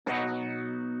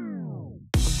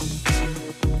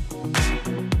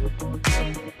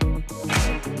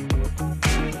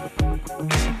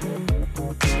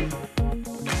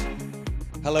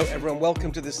Hello, everyone.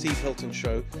 Welcome to the Steve Hilton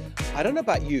Show. I don't know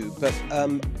about you, but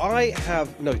I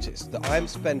have noticed that I'm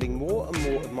spending more and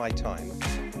more of my time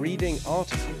reading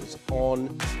articles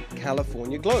on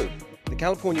California Globe. The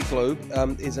California Globe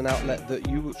is an outlet that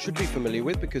you should be familiar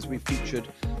with because we featured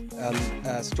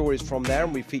stories from there,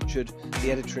 and we featured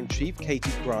the editor-in-chief,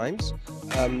 Katie Grimes,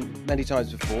 many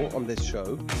times before on this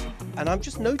show. And I'm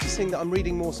just noticing that I'm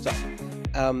reading more stuff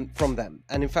from them.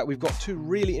 And in fact, we've got two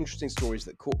really interesting stories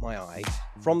that caught my eye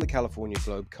from the California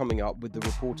Globe coming up with the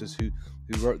reporters who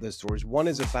wrote those stories. One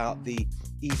is about the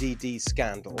EDD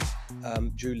scandal.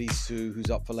 Julie Su,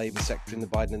 who's up for Labor Secretary in the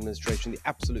Biden administration, the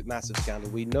absolute massive scandal.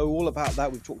 We know all about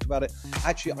that. We've talked about it.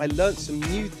 Actually, I learned some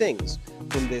new things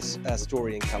from this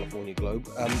story in California Globe.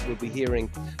 We'll be hearing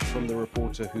from the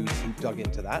reporter who dug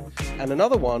into that. And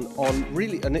another one on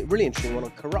a really interesting one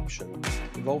on corruption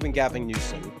involving Gavin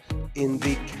Newsom in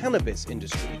the cannabis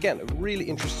industry. Again, a really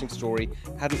interesting story.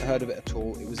 Hadn't heard of it at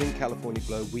all. It was in California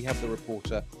Globe. We have the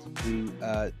reporter who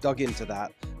dug into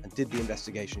that and did the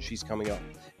investigation. She's coming up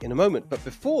in a moment. But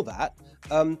before that,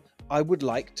 I would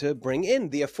like to bring in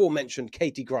the aforementioned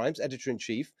Katie Grimes,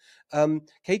 editor-in-chief.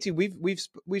 Katie,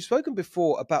 we've spoken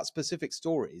before about specific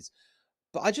stories,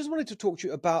 but I just wanted to talk to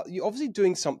you about you obviously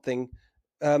doing something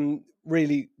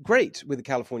really great with the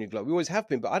California Globe. We always have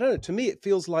been, but I don't know. To me, it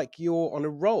feels like you're on a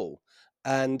roll,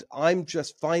 and I'm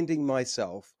just finding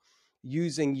myself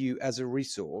using you as a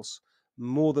resource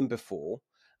more than before.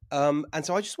 And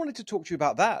so I just wanted to talk to you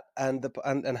about that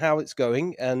and how it's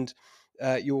going and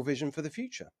your vision for the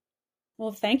future.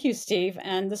 Well, thank you, Steve.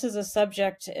 And this is a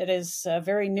subject, it is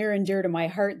very near and dear to my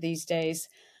heart these days.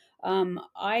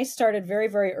 I started very,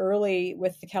 very early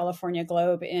with the California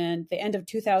Globe in the end of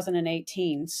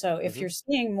 2018. So if you're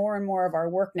seeing more and more of our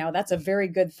work now, that's a very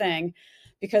good thing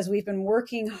because we've been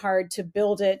working hard to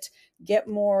build it, get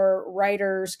more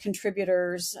writers,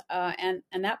 contributors, and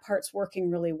that part's working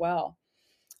really well.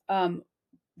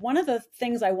 One of the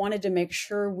things I wanted to make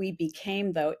sure we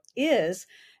became, though, is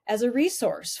as a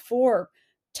resource for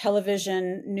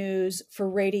television news, for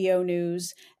radio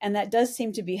news, and that does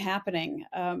seem to be happening.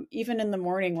 Even in the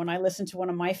morning when I listen to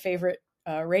one of my favorite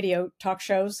radio talk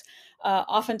shows,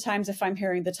 oftentimes if I'm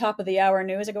hearing the top of the hour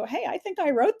news, I go, hey, I think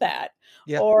I wrote that.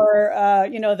 Yeah. Or,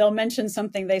 they'll mention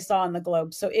something they saw on the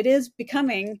Globe. So it is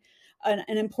becoming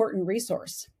an important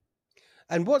resource.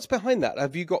 And what's behind that?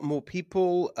 Have you got more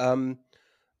people?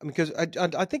 Because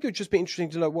I think it would just be interesting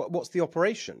to know what's the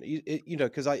operation.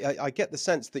 Because I get the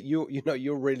sense that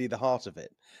you're really the heart of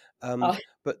it.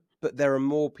 But there are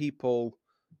more people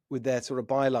with their sort of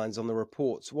bylines on the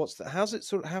reports.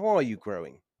 How are you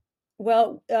growing?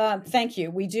 Well, thank you.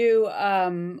 We do.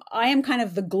 I am kind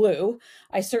of the glue.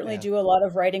 I certainly do a lot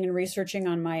of writing and researching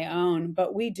on my own,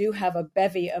 but we do have a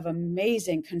bevy of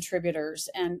amazing contributors,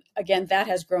 and again, that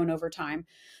has grown over time.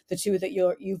 The two that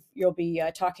you'll be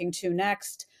talking to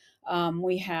next.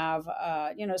 We have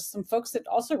some folks that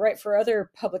also write for other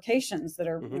publications that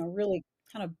are really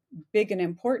kind of big and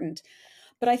important.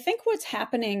 But I think what's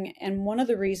happening, and one of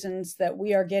the reasons that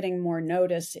we are getting more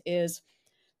notice is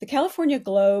the California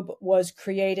Globe was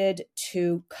created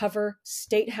to cover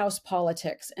state house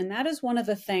politics. And that is one of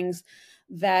the things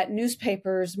that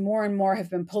newspapers more and more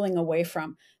have been pulling away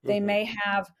from. They may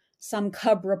have some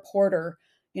cub reporter,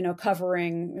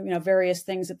 covering, various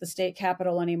things at the state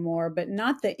capitol anymore, but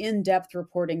not the in-depth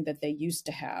reporting that they used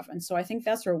to have. And so I think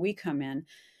that's where we come in.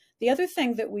 The other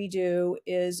thing that we do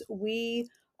is we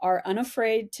are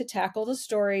unafraid to tackle the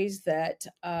stories that,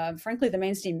 frankly, the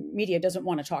mainstream media doesn't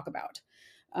want to talk about.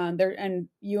 And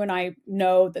you and I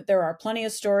know that there are plenty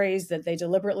of stories that they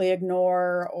deliberately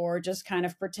ignore or just kind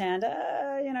of pretend,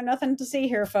 nothing to see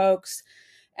here, folks.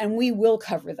 And we will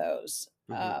cover those.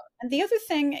 And the other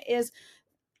thing is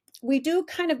we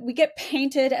get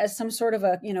painted as some sort of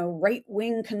a,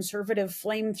 right-wing conservative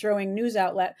flame-throwing news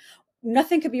outlet.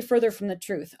 Nothing could be further from the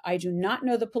truth. I do not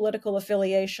know the political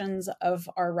affiliations of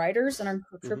our writers and our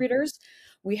contributors.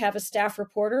 We have a staff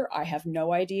reporter. I have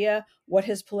no idea what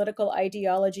his political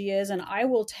ideology is, and I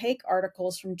will take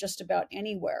articles from just about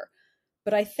anywhere.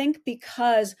 But I think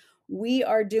because we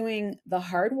are doing the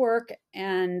hard work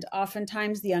and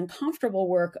oftentimes the uncomfortable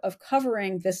work of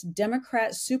covering this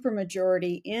Democrat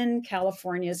supermajority in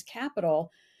California's capital,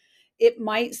 it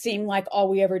might seem like all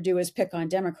we ever do is pick on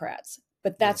Democrats.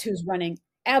 But that's who's running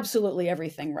absolutely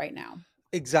everything right now.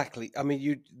 Exactly. I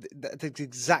mean, that's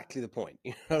exactly the point.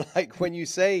 Like when you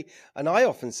say, and I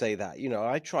often say that,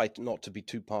 I try not to be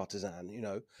too partisan,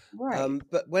 Right.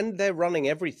 but when they're running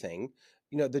everything,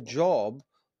 the job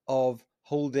of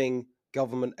holding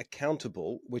government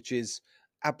accountable, which is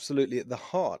absolutely at the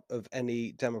heart of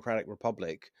any democratic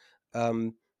republic,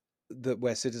 that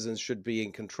where citizens should be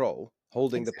in control,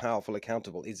 holding the Exactly. powerful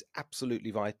accountable is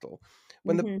absolutely vital.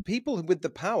 When the Hmm. people with the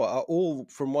power are all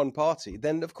from one party,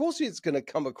 then of course it's going to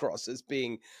come across as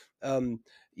being, um,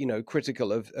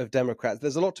 critical of Democrats.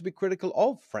 There's a lot to be critical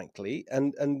of, frankly,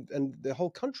 and the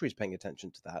whole country is paying attention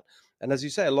to that. And as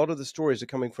you say, a lot of the stories are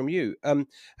coming from you.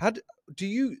 How do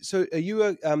you? So are you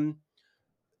a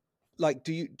like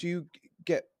do you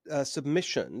get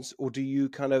submissions, or do you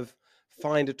kind of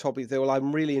find a topic that, well,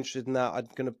 I'm really interested in that, I'm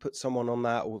going to put someone on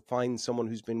that, or find someone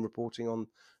who's been reporting on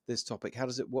this topic?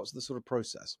 What's the sort of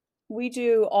process? We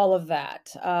do all of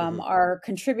that. Hmm. Our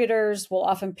contributors will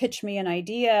often pitch me an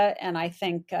idea, and I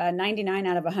think 99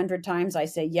 out of 100 times I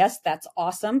say, yes, that's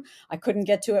awesome. I couldn't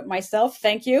get to it myself.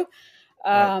 Thank you.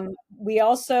 Right. We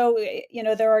also,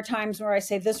 there are times where I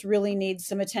say, this really needs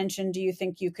some attention. Do you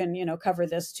think you can, cover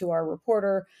this to our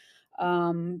reporter?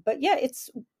 But yeah,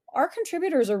 our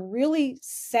contributors are really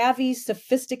savvy,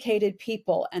 sophisticated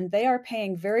people, and they are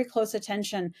paying very close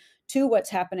attention to what's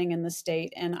happening in the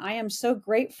state. And I am so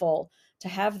grateful to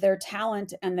have their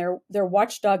talent and their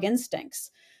watchdog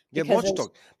instincts, Yeah, because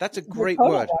watchdog, that's a they're great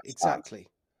total word. watchdogs. Exactly.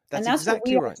 And That's that's what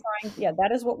exactly we are right. trying. Yeah,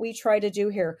 that is what we try to do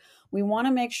here. We want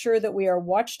to make sure that we are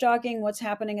watchdogging what's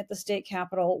happening at the state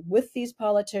capitol with these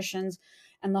politicians.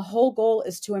 And the whole goal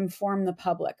is to inform the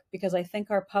public, because I think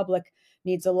our public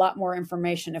needs a lot more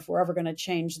information if we're ever going to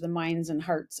change the minds and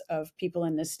hearts of people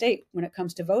in this state when it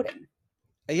comes to voting.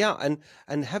 Yeah,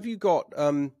 and have you got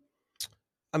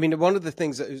I mean, one of the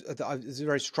things that is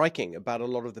very striking about a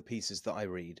lot of the pieces that I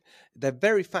read, they're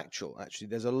very factual, actually.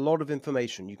 There's a lot of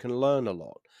information. You can learn a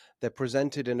lot. They're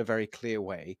presented in a very clear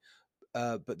way,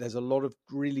 but there's a lot of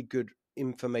really good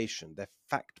information. They're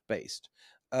fact based.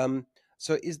 Um,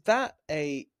 so is that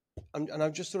and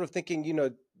I'm just sort of thinking,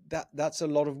 that's a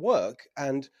lot of work,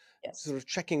 and Yes. sort of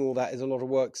checking all that is a lot of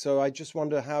work. So I just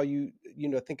wonder how you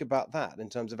think about that in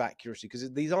terms of accuracy,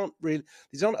 because these aren't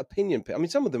opinion. I mean,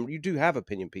 some of them you do have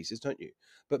opinion pieces, don't you?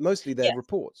 But mostly they're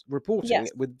Yes. reporting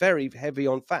Yes. with very heavy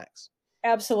on facts.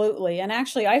 Absolutely. And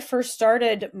actually, I first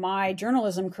started my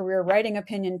journalism career writing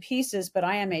opinion pieces, but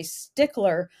I am a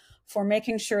stickler for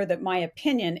making sure that my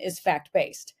opinion is fact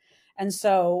based. And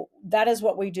so that is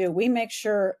what we do. We make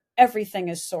sure everything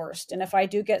is sourced. And if I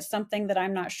do get something that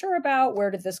I'm not sure about,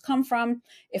 where did this come from?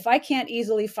 If I can't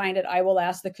easily find it, I will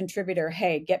ask the contributor,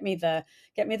 "Hey, get me the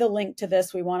link to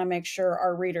this. We want to make sure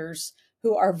our readers,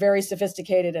 who are very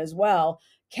sophisticated as well,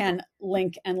 can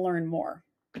link and learn more."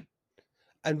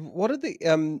 And what are the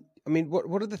I mean,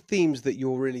 what are the themes that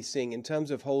you're really seeing in terms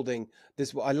of holding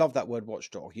this? I love that word,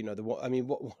 watchdog. I mean,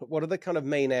 what are the kind of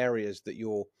main areas that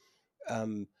you're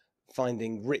um,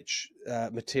 finding rich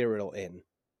material in?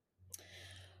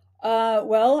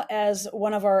 Well, as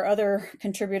one of our other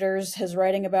contributors is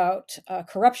writing about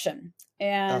corruption,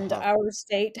 Uh and huh. our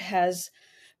state has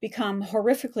become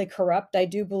horrifically corrupt. I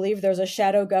do believe there's a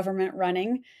shadow government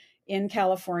running in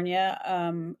California,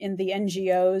 in the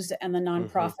NGOs and the Mm-hmm.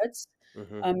 nonprofits,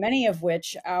 Mm-hmm. many of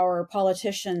which our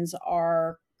politicians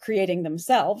are creating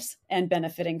themselves and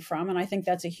benefiting from. And I think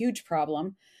that's a huge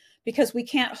problem, because we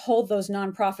can't hold those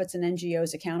nonprofits and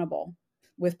NGOs accountable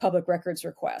with public records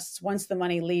requests. Once the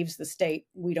money leaves the state,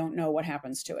 we don't know what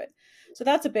happens to it. So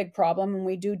that's a big problem, and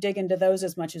we do dig into those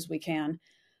as much as we can.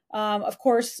 Of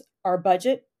course, our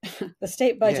budget, the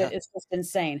state Yeah. budget is just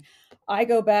insane. I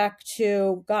go back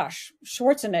to, gosh,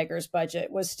 Schwarzenegger's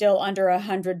budget was still under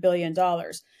 $100 billion.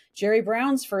 Jerry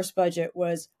Brown's first budget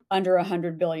was under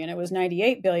 $100 billion. It was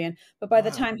 $98 billion. But by the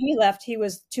Wow. time he left, he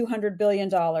was $200 billion.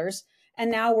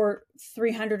 And now we're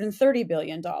 $330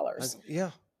 billion.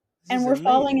 Yeah. This And is we're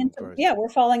falling amazing into, growth. yeah, we're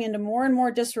falling into more and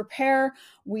more disrepair.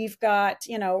 We've got,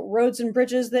 roads and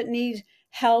bridges that need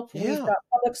help. We've Yeah. got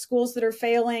public schools that are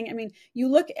failing. I mean, you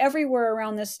look everywhere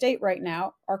around this state right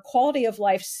now, our quality of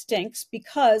life stinks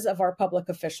because of our public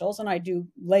officials, and I do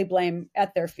lay blame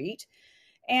at their feet.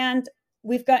 And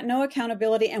we've got no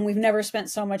accountability, and we've never spent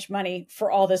so much money for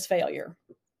all this failure.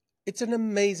 It's an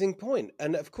amazing point.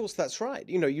 And of course, that's right.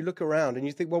 You look around and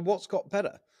you think, well, what's got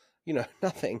better?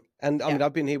 Nothing. And I Yeah. mean,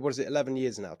 I've been here, what is it, 11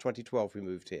 years now? 2012, we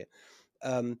moved here.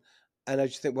 Um, and I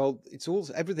just think, well,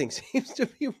 everything seems to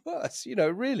be worse,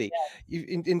 really,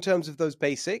 in terms of those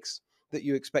basics that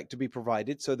you expect to be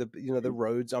provided. So the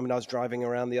roads, I mean, I was driving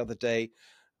around the other day.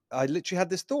 I literally had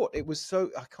this thought. It was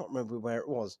I can't remember where it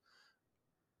was.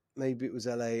 Maybe it was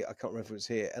LA. I can't remember if it was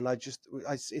here. And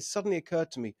it suddenly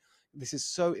occurred to me, this is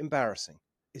so embarrassing.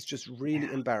 It's just really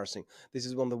Yeah. embarrassing. This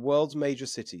is one of the world's major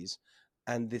cities,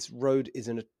 and this road is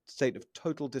in a state of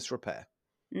total disrepair.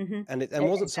 Hmm. And it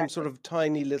wasn't some sort Exactly. of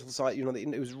tiny little site,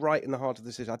 it was right in the heart of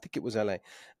the city. I think it was LA.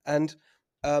 And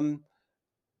um,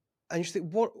 and you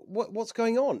think, what's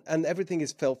going on? And everything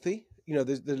is filthy. You know,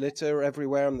 there's the litter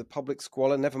everywhere and the public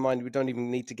squalor. Never mind, we don't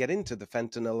even need to get into the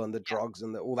fentanyl and the Yeah, drugs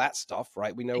and all that stuff,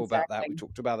 right? We know about that. We exactly.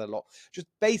 talked about it a lot. Just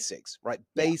basics, right?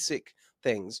 Yeah. Basic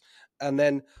things. And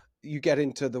then you get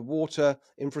into the water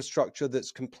infrastructure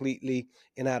that's completely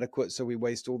inadequate. So we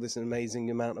waste all this amazing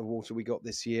amount of water we got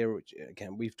this year, which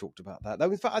again, we've talked about that.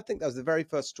 In fact, I think that was the very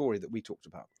first story that we talked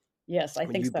about Yes, I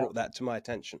when think you so. brought that to my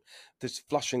attention. This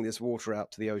flushing this water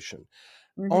out to the ocean,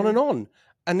 on and Hmm. on.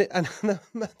 And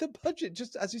the budget,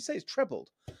 just as you say, is trebled,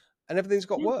 and everything's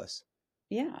got Yeah. worse.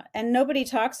 Yeah. And nobody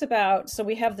talks about, so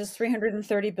we have this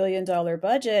 $330 billion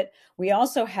budget. We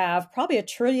also have probably $1.5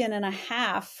 trillion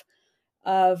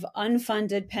of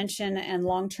unfunded pension and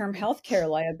long-term health care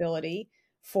liability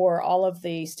for all of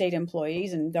the state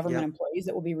employees and Yeah. government employees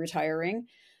that will be retiring.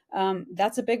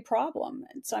 That's a big problem.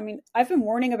 And so, I mean, I've been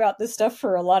warning about this stuff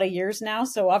for a lot of years now.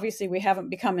 So obviously, we haven't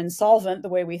become insolvent the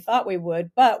way we thought we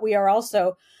would, but we are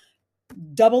also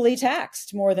doubly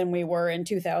taxed more than we were in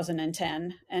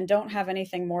 2010 and don't have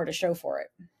anything more to show for it.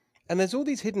 And there's all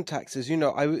these hidden taxes. You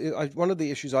know, one of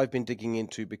the issues I've been digging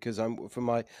into, because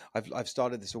I've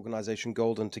started this organization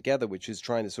Golden Together, which is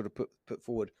trying to sort of put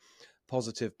forward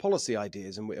positive policy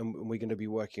ideas, and we're going to be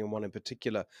working on one in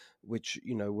particular, which,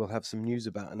 you know, we'll have some news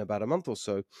about in about a month or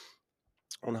so,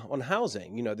 on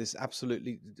housing. You know, this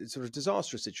absolutely sort of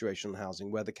disastrous situation on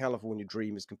housing, where the California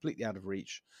dream is completely out of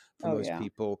reach for Oh, most yeah.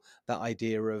 people. That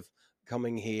idea of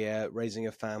coming here, raising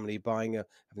a family, having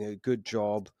a good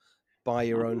job, buy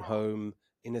your own home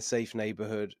in a safe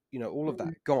neighborhood, you know, all of that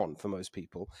Mhm. gone for most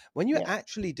people. When you Yes.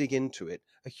 actually dig into it,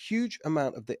 a huge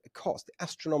amount of the cost, the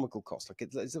astronomical cost, like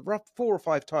it's a rough 4 or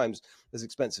 5 times as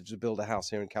expensive to build a house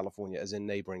here in California as in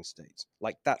neighboring states.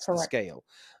 Like, that's the Correct. scale.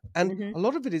 And Hmm. a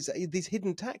lot of it is these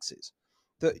hidden taxes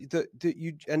that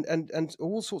you and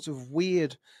all sorts of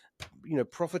weird, you know,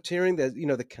 profiteering. There's, you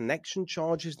know, the connection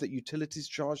charges that utilities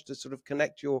charge to sort of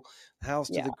connect your house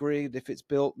to Yeah. the grid if it's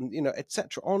built, and, you know,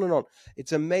 etc., on and on.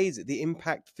 It's amazing, the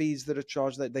impact fees that are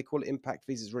charged. They call it impact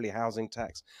fees, is really housing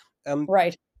tax. um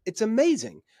Right. it's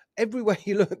amazing. Everywhere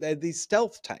you look, there are these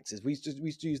stealth taxes. We used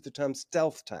to use the term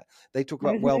stealth tax. They talk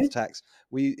about wealth Hmm. tax.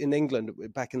 We, in England,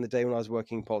 back in the day when I was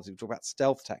working in politics, we talk about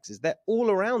stealth taxes. They're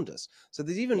all around us. So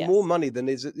there's even more Yes. money than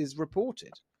is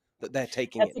reported that they're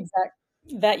taking That's in. exact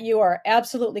that you are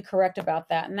absolutely correct about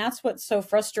that. And that's what's so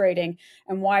frustrating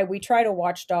and why we try to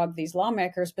watchdog these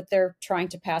lawmakers, but they're trying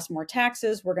to pass more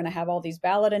taxes. We're going to have all these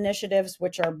ballot initiatives,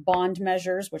 which are bond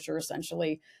measures, which are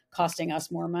essentially costing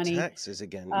us more money. Taxes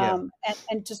again, yeah.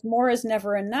 And just more is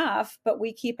never enough, but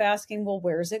we keep asking, well,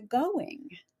 where's it going?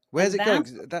 Where's And it going?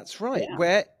 that's, That's right. yeah,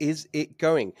 Where is it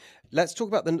going? Let's talk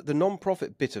about the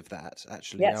non-profit bit of that.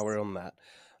 Actually, now yes, we're on that.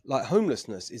 Like,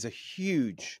 homelessness is a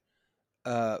huge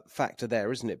factor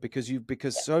there, isn't it? Because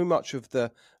yes, so much of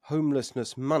the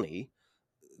homelessness money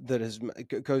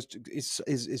that goes to,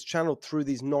 is channeled through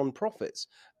these non-profits.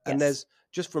 And yes. there's,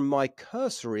 just from my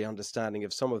cursory understanding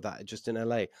of some of that, just in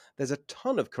LA, there's a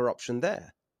ton of corruption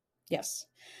there. Yes,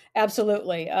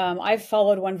 absolutely. I've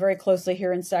followed one very closely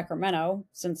here in Sacramento,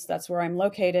 since that's where I'm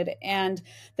located, and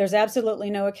there's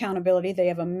absolutely no accountability. They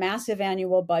have a massive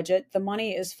annual budget. The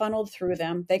money is funneled through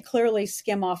them. They clearly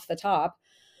skim off the top.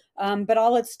 But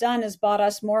all it's done is bought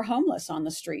us more homeless on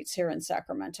the streets here in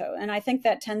Sacramento. And I think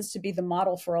that tends to be the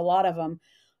model for a lot of them,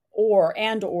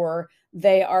 or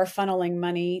they are funneling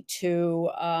money to,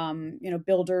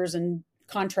 builders and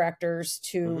contractors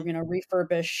to, Hmm.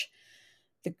 refurbish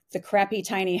the crappy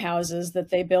tiny houses that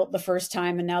they built the first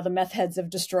time, and now the meth heads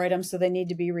have destroyed them, so they need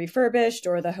to be refurbished,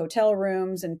 or the hotel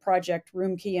rooms and Project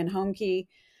Room Key and Home Key.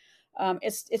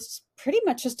 It's pretty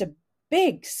much just a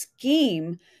big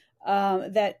scheme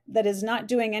that is not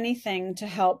doing anything to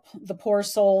help the poor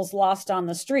souls lost on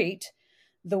the street,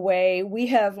 the way we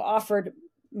have offered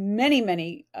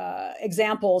many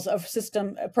examples of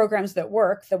system programs that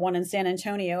work. The one in San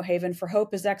Antonio, Haven for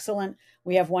Hope, is excellent.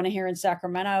 We have one here in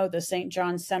Sacramento, the St.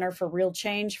 John's Center for Real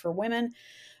Change for Women.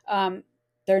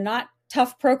 They're not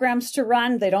tough programs to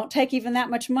run. They don't take even that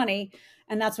much money.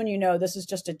 And that's when you know this is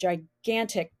just a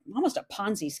gigantic, almost a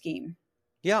Ponzi scheme.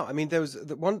 Yeah, I mean, there was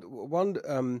the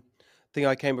one thing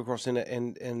I came across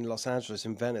in Los Angeles,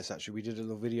 in Venice. Actually, we did a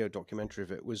little video documentary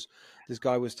of it. Was this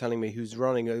guy was telling me, who's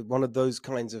running one of those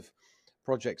kinds of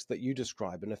projects that you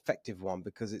describe, an effective one,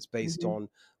 because it's based Hmm. on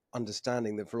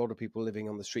understanding that for a lot of people living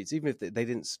on the streets, even if they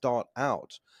didn't start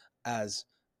out as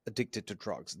addicted to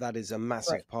drugs, that is a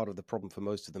Right. massive part of the problem for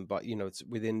most of them. But, you know, it's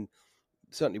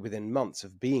certainly within months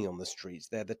of being on the streets,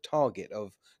 they're the target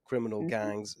of criminal Hmm.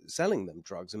 gangs selling them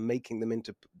drugs and making them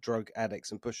into drug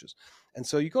addicts and pushers. And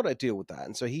so you got to deal with that.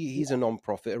 And so he's a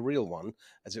non-profit, a real one,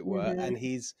 as it were, Hmm. and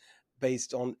he's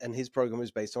based on, and his program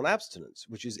is based on abstinence,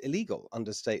 which is illegal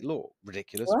under state law.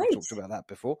 Ridiculous. We've Right. talked about that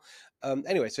before.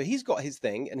 Anyway, so he's got his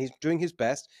thing and he's doing his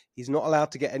best. He's not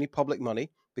allowed to get any public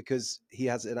money because he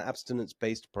has an abstinence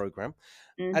based program.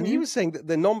 And he Mm-hmm. was saying that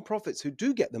the non-profits who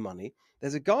do get the money,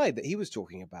 there's a guy that he was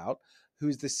talking about who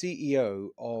is the CEO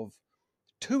of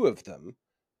two of them,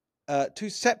 two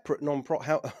separate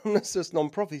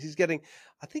non-profits. He's getting,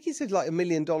 I think he said like $1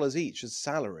 million each as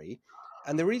salary.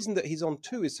 And the reason that he's on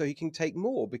two is so he can take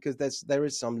more, because there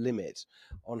is some limit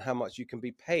on how much you can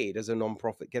be paid as a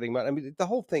non-profit getting money. I mean, the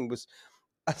whole thing was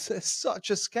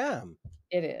such a scam.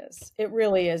 It is. It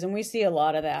really is. And we see a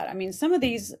lot of that. I mean, some of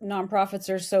these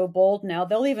nonprofits are so bold now,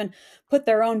 they'll even put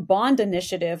their own bond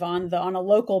initiative on a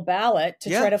local ballot to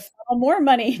try Yeah, to funnel more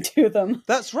money to them.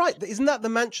 that's right. Isn't that the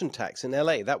mansion tax in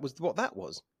LA? That was what that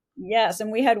was. Yes,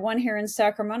 and we had one here in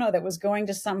Sacramento that was going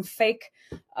to some fake,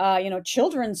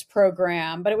 children's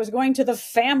program, but it was going to the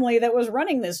family that was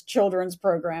running this children's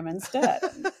program instead.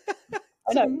 I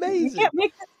It's know you amazing. can't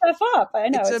make this stuff up. I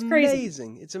know It's it's crazy.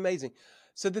 amazing. It's amazing.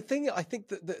 So the thing, I think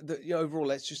that overall,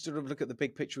 let's just sort of look at the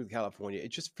big picture with California. It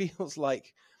just feels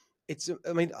like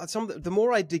I mean, the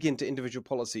more I dig into individual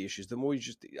policy issues, the more you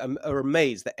just are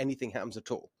amazed that anything happens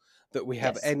at all. That we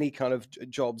have Yes. any kind of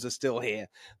jobs are still here,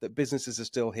 that businesses are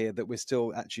still here, that we're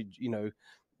still actually,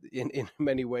 in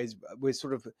many ways, we're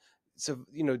sort of, so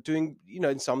doing,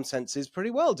 in some senses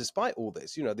pretty well despite all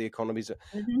this. The economies are,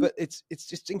 Hmm. but it's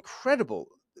just incredible,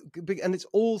 and it's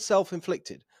all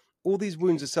self-inflicted. All these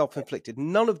wounds are self-inflicted.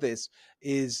 None of this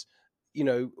is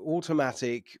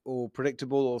automatic or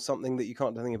predictable or something that you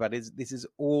can't do anything about. This is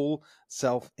all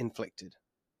self-inflicted.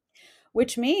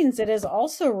 Which means it is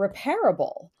also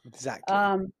repairable. Exactly.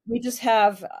 We just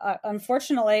have,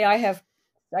 unfortunately,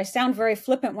 I sound very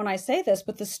flippant when I say this,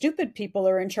 but the stupid people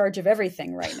are in charge of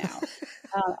everything right now.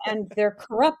 And they're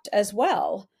corrupt as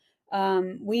well.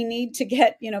 We need to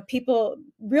get, people,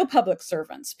 real public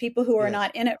servants, people who are Yes.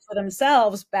 not in it for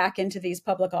themselves back into these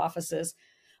public offices.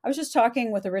 I was just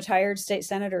talking with a retired state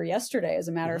senator yesterday, as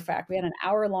a matter of Hmm. fact. We had an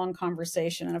hour-long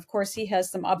conversation. And of course, he has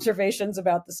some observations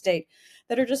about the state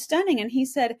that are just stunning. And he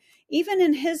said, even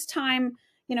in his time,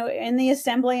 in the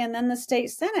assembly and then the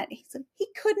state senate, he said he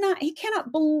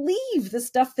cannot believe the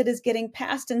stuff that is getting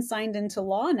passed and signed into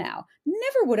law now.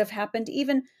 Never would have happened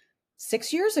even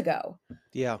 6 years ago.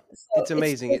 Yeah, So it's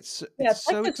amazing. It's yeah, it's it's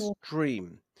like so this.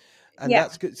 extreme, and Yeah,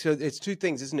 that's good. So it's two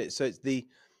things, isn't it? So it's the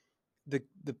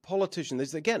politician.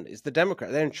 There's again, it's the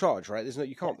Democrat. They're in charge, right? There's no,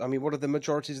 you yeah, can't. I mean, what are the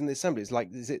majorities in the assembly? It's like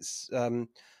what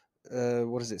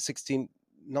is it? 16,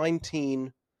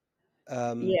 19,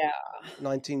 yeah,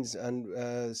 19s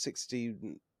and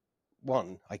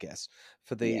 61, I guess,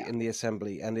 yeah. in the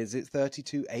assembly, and is it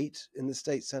 32-8 in the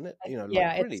state senate? Like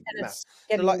Yeah, really and mass. it's So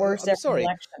getting like, worse I'm every sorry,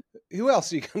 election. who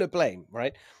else are you going to blame,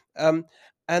 right? Um,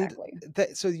 and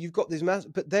Exactly. so you've got these mass,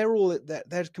 but they're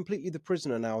completely the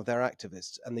prisoner now of their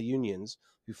activists and the unions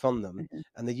who fund them, Mhm.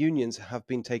 and the unions have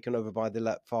been taken over by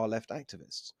the far left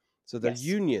activists. So the Yes.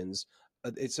 unions,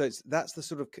 that's the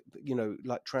sort of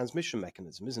like transmission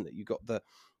mechanism, isn't it? You got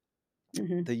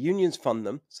Hmm. the unions fund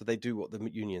them, so they do what the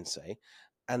unions say,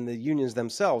 and the unions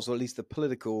themselves, or at least the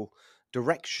political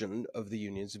direction of the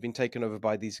unions, have been taken over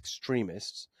by these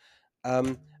extremists,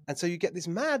 and so you get this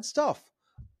mad stuff.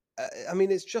 I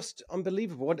mean, it's just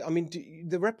unbelievable. I mean,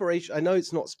 the reparation. I know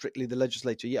it's not strictly the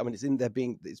legislature yet. I mean,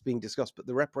 it's being discussed, but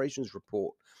the reparations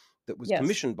report that was Yes.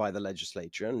 commissioned by the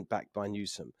legislature and backed by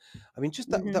Newsom. I mean, just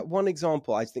that Hmm. that one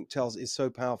example, I think, tells is so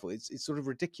powerful. It's sort of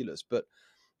ridiculous, but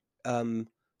um,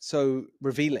 so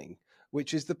revealing,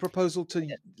 which is the proposal to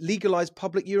legalize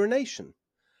public urination.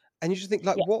 And you just think,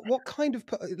 like, Yeah. what kind of,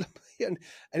 and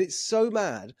it's so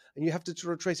mad, and you have to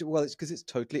sort of trace it. Well, it's because it's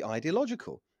totally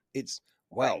ideological. It's,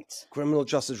 well, Right. criminal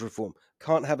justice reform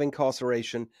can't have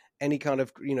incarceration. Any kind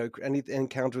of, any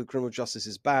encounter with criminal justice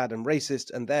is bad and racist,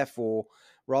 and therefore,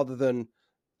 rather than,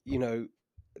 you know,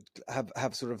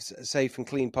 have sort of safe and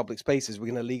clean public spaces, we're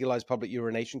going to legalize public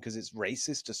urination because it's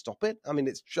racist to stop it. I mean,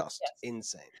 it's just Yes.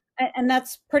 insane. And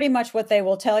that's pretty much what they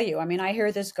will tell you. I mean, I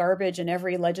hear this garbage in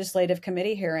every legislative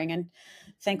committee hearing and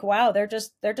think, wow, they're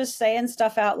just saying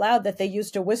stuff out loud that they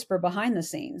used to whisper behind the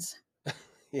scenes.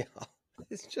 Yeah,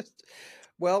 it's just,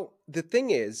 well, the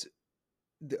thing is,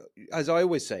 as I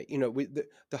always say,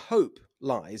 the hope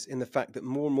lies in the fact that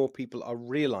more and more people are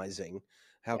realizing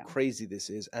how Yeah. crazy this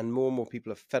is, and more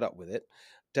people are fed up with it,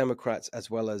 Democrats as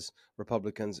well as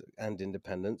Republicans and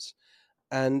independents,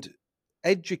 and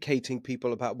educating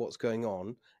people about what's going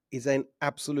on is an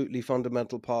absolutely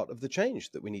fundamental part of the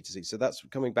change that we need to see. So that's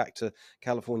coming back to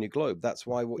California Globe. That's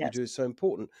why what you Yes. do is so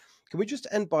important. Can we just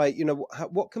end by,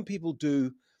 what can people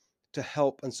do to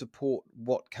help and support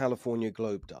what California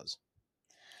Globe does?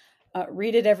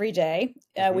 Read it every day.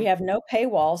 Hmm. We have no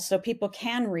paywall, so people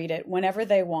can read it whenever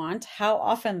they want, how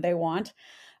often they want,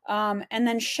 and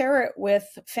then share it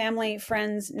with family,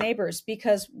 friends, neighbors.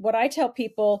 Because what I tell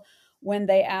people when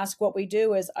they ask what we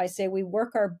do is I say we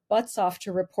work our butts off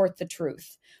to report the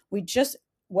truth. We just,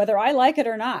 whether I like it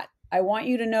or not, I want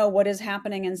you to know what is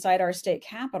happening inside our state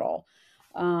capitol.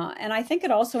 And I think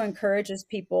it also encourages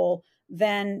people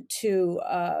then to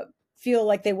feel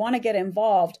like they want to get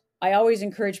involved. I always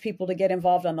encourage people to get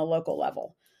involved on the local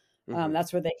level. Hmm.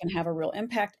 That's where they can have a real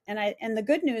impact. And the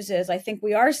good news is, I think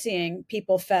we are seeing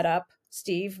people fed up.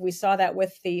 Steve, we saw that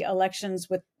with the elections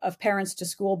with of parents to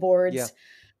school Yeah. boards.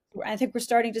 I think we're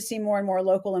starting to see more and more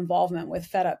local involvement with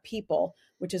fed up people,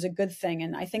 which is a good thing.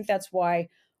 And I think that's why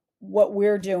what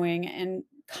we're doing and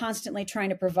constantly trying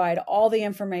to provide all the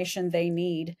information they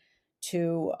need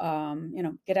to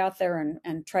get out there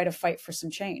and try to fight for some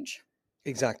change.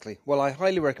 Exactly. Well, I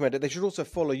highly recommend it. They should also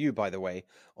follow you, by the way,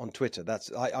 on Twitter.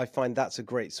 I find that's a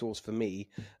great source for me.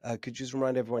 Could you just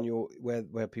remind everyone your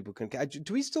where people can?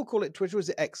 Do we still call it Twitter, or is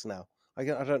it X now? I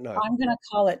don't know. I'm going to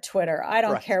call it Twitter. I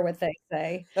don't Right. care what they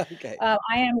say. Okay.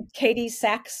 I am Katie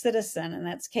Sack Citizen, and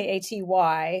that's Katy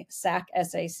Sack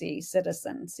SAC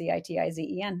Citizen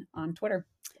CITIZEN on Twitter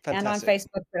and on Fantastic.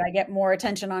 Facebook. But I get more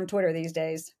attention on Twitter these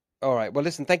days. All right. Well,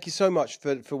 listen. Thank you so much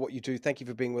for what you do. Thank you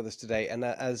for being with us today. And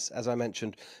as I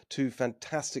mentioned, two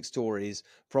fantastic stories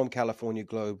from California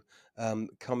Globe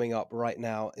coming up right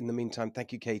now. In the meantime,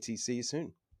 thank you, Katie. See you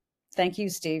soon. Thank you,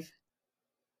 Steve.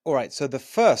 All right. So the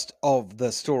first of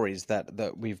the stories that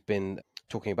we've been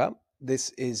talking about,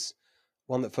 this is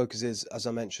one that focuses, as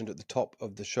I mentioned at the top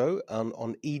of the show,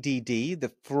 on EDD,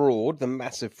 the fraud, the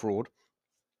massive fraud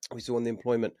we saw in the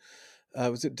employment.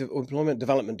 Was it Employment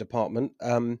Development Department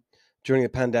during the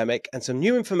pandemic, and some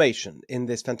new information in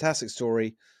this fantastic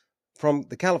story from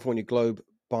the California Globe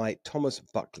by Thomas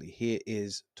Buckley. Here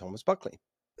is Thomas Buckley.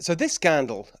 So this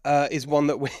scandal is one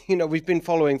that we've been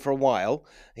following for a while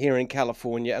here in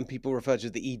California, and people refer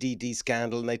to the EDD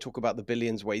scandal, and they talk about the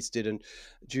billions wasted. And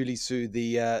Julie Su,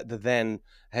 the then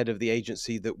head of the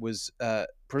agency that was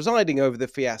presiding over the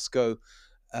fiasco,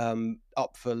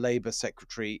 up for Labor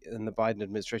Secretary in the Biden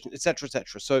administration, et cetera, et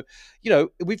cetera. So,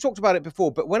 we've talked about it before,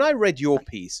 but when I read your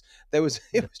piece, it was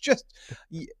just,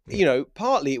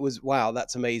 partly it was, wow,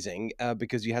 that's amazing,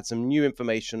 because you had some new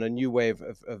information, a new way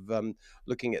of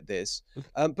looking at this,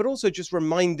 but also just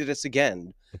reminded us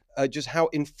again just how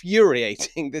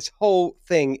infuriating this whole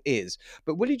thing is.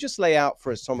 But will you just lay out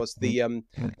for us, Thomas, the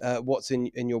what's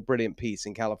in your brilliant piece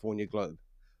in California Globe?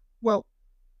 Well,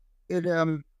 it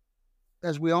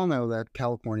as we all know, that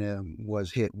California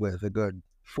was hit with a good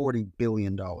 $40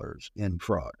 billion in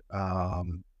fraud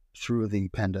through the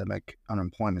pandemic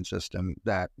unemployment system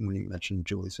that, when you mentioned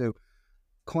Julie Sue,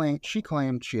 claimed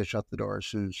she had shut the door as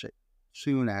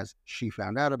soon as she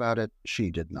found out about it. She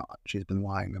did not. She's been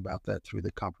lying about that through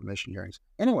the confirmation hearings.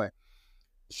 Anyway,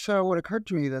 so it occurred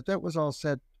to me that was all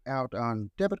set out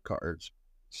on debit cards.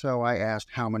 So I asked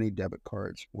how many debit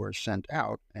cards were sent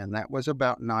out, and that was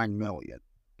about 9 million.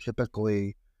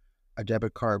 Typically, a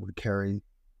debit card would carry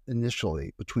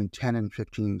initially between $10,000 and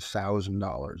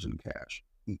 $15,000 in cash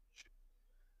each.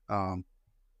 And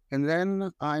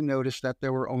then I noticed that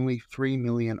there were only 3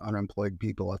 million unemployed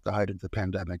people at the height of the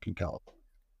pandemic in California.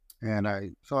 And I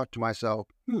thought to myself,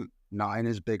 9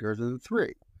 is bigger than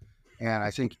 3. And I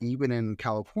think even in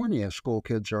California, school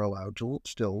kids are allowed to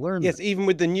still learn. Yes, even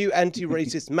with the new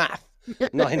anti-racist math,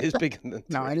 9 is bigger than 3.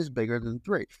 9 is bigger than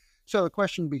 3. So the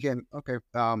question became, okay,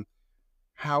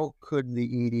 how could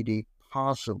the EDD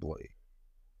possibly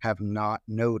have not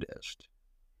noticed?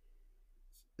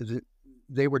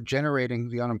 They were generating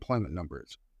the unemployment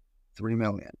numbers, 3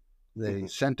 million. They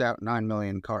sent out 9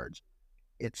 million cards.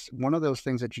 It's one of those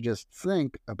things that you just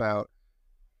think about,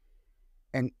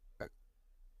 and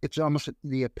it's almost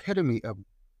the epitome of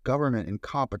government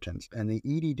incompetence. And the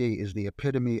EDD is the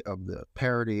epitome of the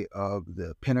parody of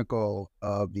the pinnacle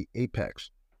of the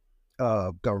apex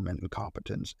of government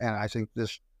incompetence. And I think the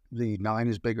 9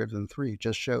 is bigger than 3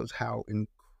 just shows how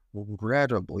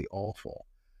incredibly awful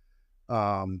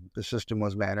the system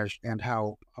was managed, and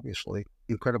how obviously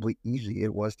incredibly easy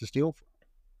it was to steal from.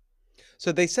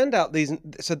 So they send out these.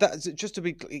 So that's just to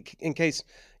be, in case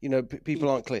people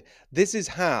aren't clear. This is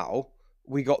how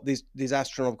we got these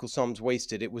astronomical sums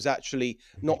wasted. It was actually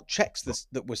not checks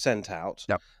that were sent out.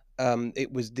 Yep.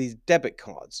 It was these debit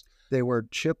cards. They were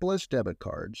chipless debit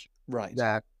cards. Right.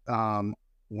 That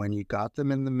when you got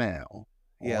them in the mail,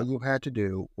 all you had to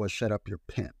do was set up your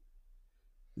PIN.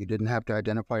 You didn't have to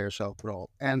identify yourself at all.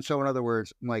 And so, in other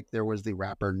words, like there was the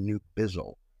rapper Nuke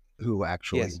Bizzle, who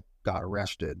actually Yes. got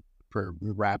arrested for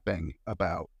rapping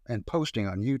about and posting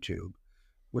on YouTube,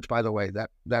 which, by the way,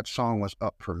 that song was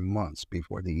up for months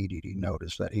before the EDD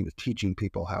noticed that he was teaching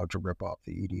people how to rip off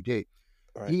the EDD.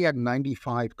 Right. He had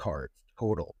 95 cards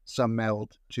total, some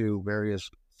mailed to various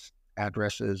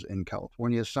addresses in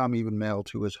California, some even mailed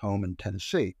to his home in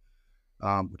Tennessee,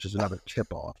 which is another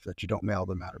tip-off that you don't mail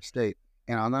them out of state.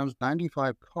 And on those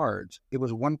 95 cards, it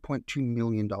was $1.2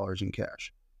 million in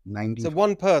cash. So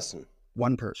one person.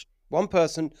 One person. One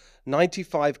person,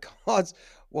 95 cards,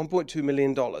 $1.2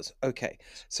 million. Okay.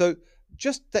 So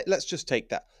let's just take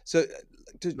that. So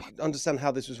to understand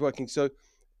how this was working. So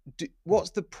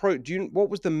what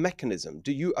was the mechanism?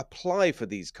 Do you apply for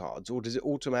these cards, or does it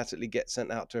automatically get sent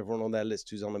out to everyone on their list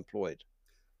who's unemployed?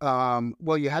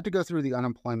 Well, you had to go through the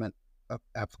unemployment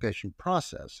application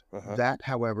process. Uh-huh. That,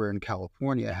 however, in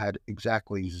California had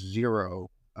exactly zero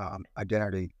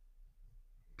identity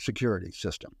security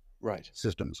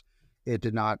systems. It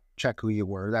did not check who you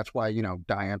were. That's why,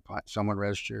 someone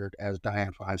registered as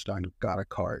Dianne Feinstein got a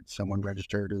card. Someone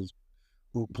registered as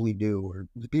Ooply Doo, or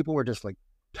people were just like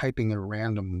typing their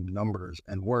random numbers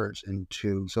and words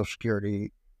into Social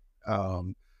Security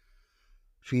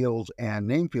fields and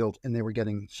name fields, and they were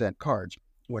getting sent cards.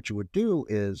 What you would do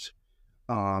is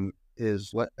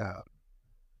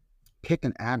pick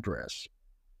an address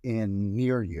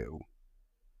near you,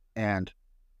 and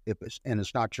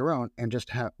it's not your own, and just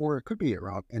have, or it could be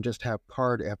your own, and just have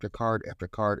card after card after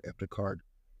card after card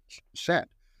sent.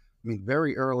 I mean,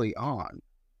 very early on,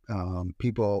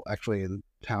 people actually in the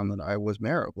town that I was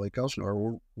mayor of, Lake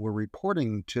Elsinore, were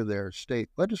reporting to their state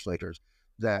legislators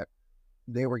that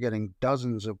they were getting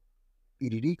dozens of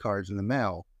EDD cards in the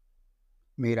mail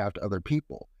made out to other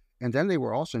people. And then they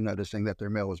were also noticing that their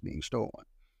mail was being stolen.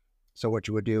 So what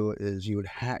you would do is you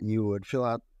would fill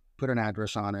out, put an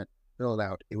address on it, fill it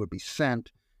out, it would be sent,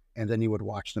 and then you would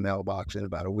watch the mailbox in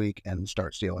about a week and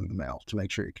start stealing the mail to make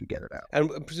sure you could get it out.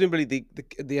 And presumably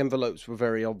the envelopes were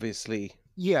very obviously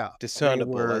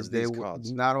discernible as these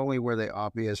cards. Not only were they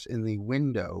obvious, in the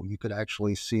window, you could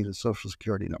actually see the Social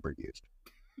Security number used.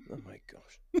 Oh my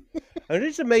gosh. And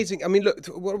it's amazing. I mean, look,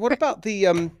 what about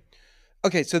the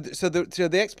okay, so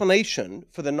the explanation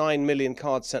for the 9 million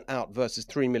cards sent out versus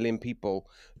 3 million people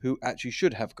who actually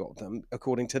should have got them,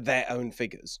 according to their own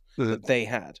figures that they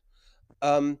had,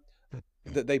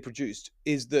 that they produced,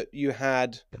 is that you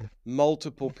had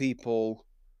multiple people,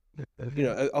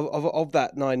 of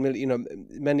that 9 million,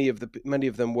 many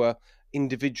of them were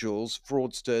individuals,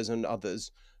 fraudsters and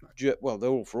others. Well, they're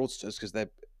all fraudsters because they're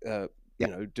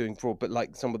doing fraud, but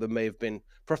like some of them may have been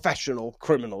professional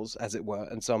criminals, as it were,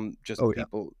 and some just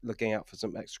people looking out for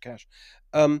some extra cash,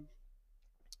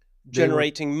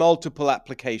 generating multiple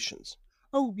applications.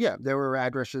 Oh yeah, there were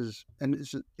addresses, and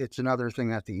it's another thing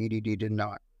that the EDD did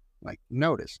not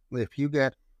notice. If you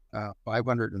get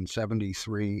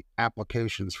 573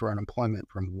 applications for unemployment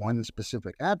from one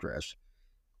specific address,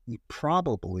 you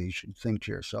probably should think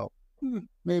to yourself,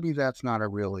 maybe that's not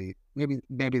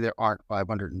maybe there aren't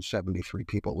 573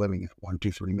 people living at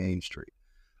 123 Main Street.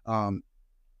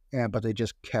 But they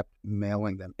just kept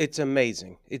mailing them. It's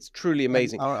amazing. It's truly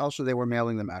amazing. And also, they were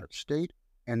mailing them out of state,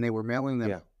 and they were mailing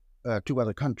them to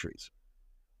other countries.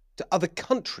 To other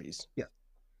countries? Yeah.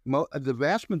 The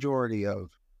vast majority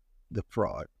of the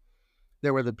fraud,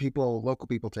 there were local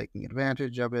people taking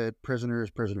advantage of it,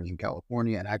 prisoners in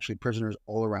California, and actually prisoners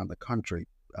all around the country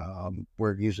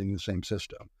were using the same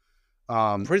system.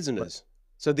 Prisoners?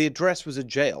 So the address was a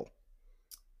jail?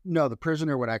 No, the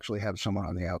prisoner would actually have someone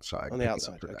on the outside. On the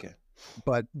outside, okay.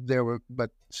 But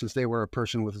since they were a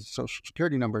person with a Social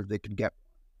Security number, they could get,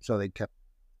 so they kept,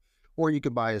 or you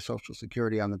could buy a Social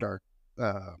Security on the dark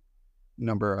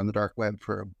number on the dark web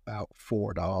for about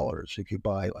 $4 if you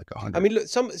buy like 100. I mean, look,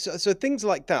 so things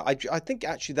like that. I think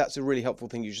actually that's a really helpful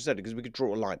thing you just said, because we could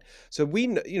draw a line. So we,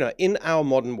 in our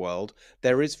modern world,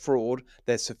 there is fraud.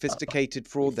 There's sophisticated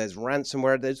fraud. There's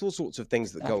ransomware. There's all sorts of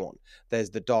things that go on. There's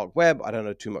the dark web. I don't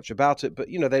know too much about it, but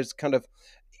there's kind of,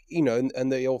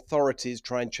 and the authorities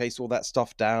try and chase all that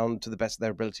stuff down to the best of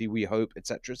their ability. We hope,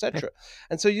 etc., etc.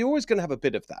 And so you're always going to have a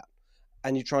bit of that,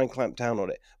 and you try and clamp down on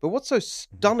it. But what's so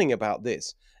stunning about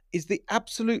this is the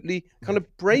absolutely kind of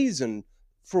brazen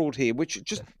fraud here, which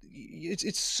just,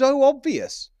 it's so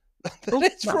obvious that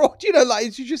it's fraud. Like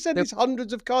as you just said, there's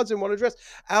hundreds of cards in one address,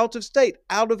 out of state,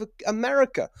 out of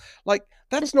America. Like,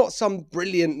 that's not some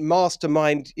brilliant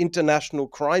mastermind international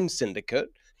crime syndicate.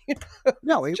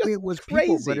 No, it was crazy.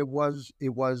 People, but it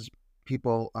was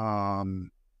people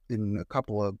in a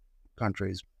couple of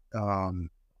countries,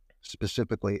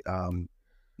 specifically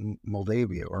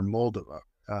Moldova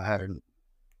had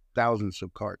thousands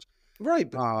of cards. Right,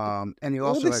 but And you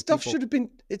all also this had stuff people. should have been.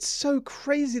 It's so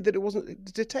crazy that it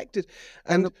wasn't detected.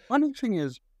 And And the funny thing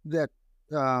is that,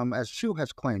 as Sue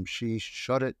has claimed, she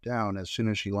shut it down as soon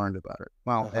as she learned about it.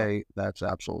 Well, uh-huh. That's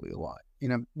absolutely a lie.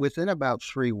 Within about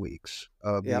 3 weeks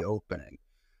of Yeah. the opening,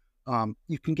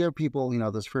 you can give people,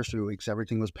 those first 3 weeks,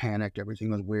 everything was panicked,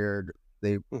 everything was weird.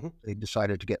 They Hmm. they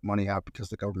decided to get money out because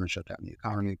the government shut down the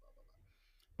economy.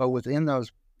 But within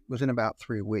about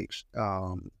 3 weeks,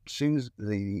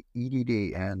 the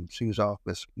EDD and Sue's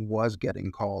office was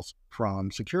getting calls from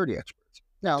security experts.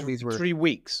 Now, these were 3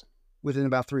 weeks. within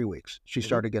about 3 weeks. She Hmm.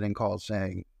 started getting calls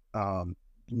saying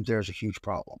there's a huge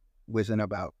problem. Within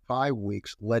about 5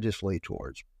 weeks,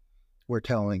 legislators were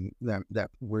telling them that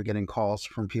we're getting calls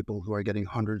from people who are getting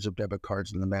hundreds of debit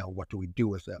cards in the mail. What do we do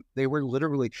with them? They were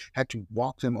literally had to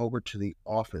walk them over to the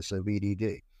office of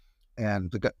EDD,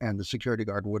 and the security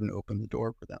guard wouldn't open the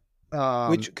door for them.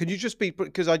 Which could you just be,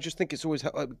 because I just think it's always. Do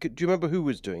you remember who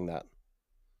was doing that?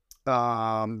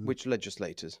 Which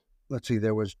legislators? Let's see.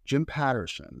 There was Jim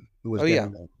Patterson who was Oh yeah,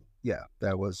 getting them. Yeah,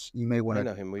 that was. You may want I to.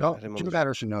 know him. We've Oh, had him on Jim the show.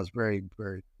 Patterson knows very,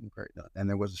 very, very. And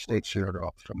there was a state senator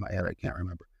off the top of my head. I can't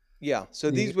remember. Yeah, so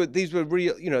The- these were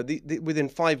real. Within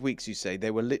 5 weeks, you say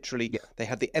they were literally yeah, they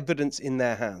had the evidence in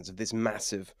their hands of this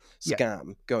massive yeah.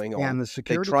 scam going on. And the They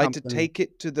security tried to company. take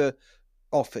it to the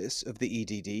office of the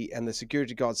EDD, and the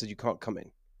security guard said you can't come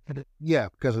in. Yeah,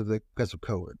 because of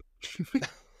COVID.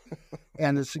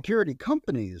 And the security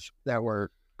companies that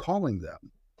were calling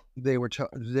them, they were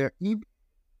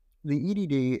the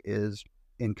EDD is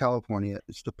in California.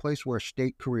 It's the place where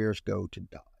state careers go to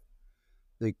die.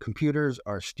 The computers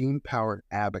are steam-powered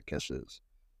abacuses.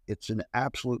 It's an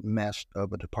absolute mess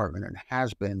of a department and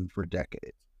has been for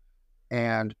decades.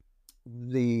 And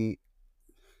they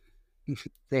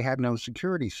had no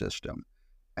security system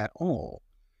at all.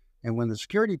 And when the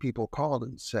security people called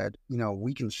and said,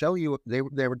 we can sell you, they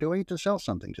were doing it to sell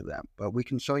something to them, but we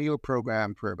can sell you a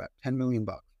program for about $10 million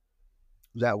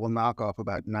that will knock off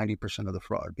about 90% of the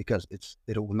fraud, because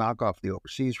it will knock off the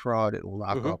overseas fraud, it will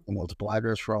knock off the multiple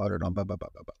address fraud, and blah, blah, blah,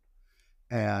 blah, blah.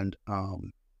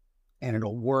 And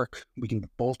it'll work. We can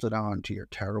bolt it on to your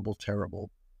terrible, terrible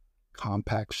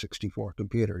compact 64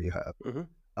 computer you have.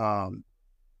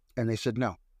 And they said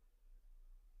no.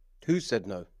 Who said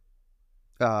no?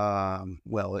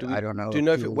 Well, I don't know. Do you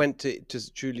know if it went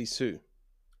to Julie Sue?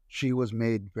 She was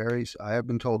made I have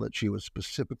been told that she was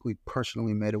specifically,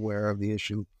 personally made aware of the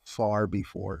issue far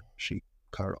before she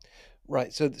cut it off.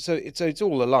 Right. So it's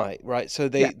all a lie, right? So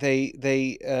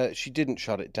she didn't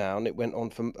shut it down. It went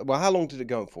on for, well, how long did it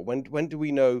go on for? When do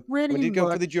we know? When did it go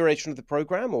on for the duration of the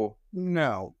program, or?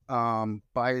 No.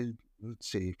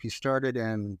 Let's see, if you started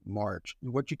in March,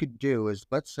 what you could do is,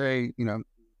 let's say,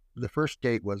 the first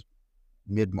date was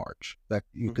mid-March that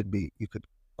you could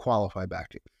qualify back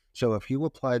to. So if you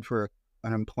applied for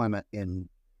unemployment in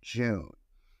June,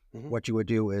 what you would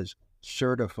do is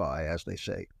certify, as they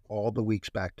say, all the weeks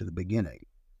back to the beginning.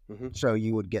 So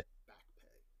you would get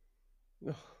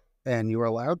back pay. And you were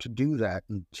allowed to do that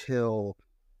until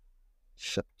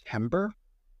September.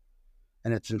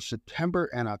 And it's in September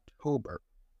and October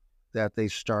that they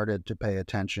started to pay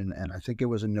attention. And I think it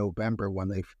was in November when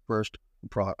they first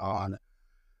brought on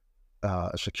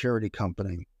a security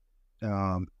company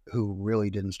who really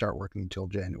didn't start working until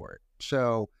January.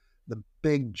 So the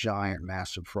big, giant,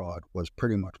 massive fraud was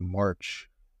pretty much March,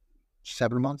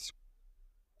 7 months,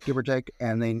 give or take,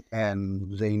 and they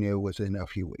knew within a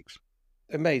few weeks.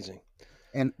 Amazing.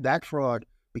 And that fraud,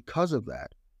 because of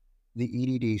that, the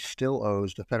EDD still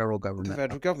owes the federal government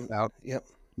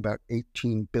about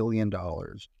 $18 billion.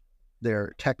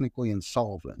 They're technically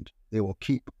insolvent. They will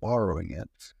keep borrowing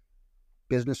it.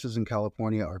 Businesses in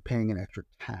California are paying an extra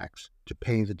tax to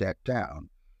pay the debt down.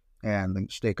 And the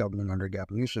state government under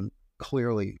Gavin Newsom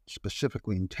clearly,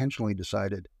 specifically, intentionally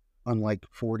decided, unlike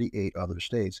 48 other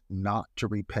states, not to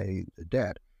repay the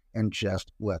debt and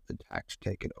just let the tax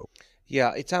take it over.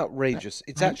 Yeah, it's outrageous.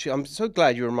 It's actually, I'm so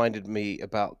glad you reminded me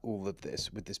about all of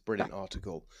this with this brilliant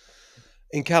article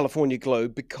in California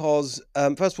Globe, because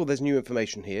first of all, there's new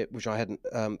information here, which I hadn't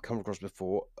come across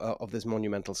before, of this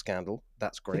monumental scandal.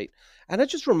 That's great. And it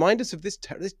just reminds us of this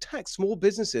tax, small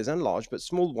businesses and large, but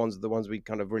small ones are the ones we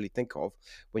kind of really think of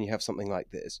when you have something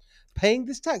like this, paying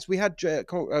this tax. We had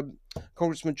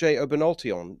Congressman Jay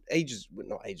Obernolte on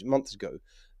months ago,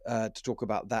 to talk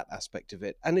about that aspect of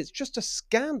it. And it's just a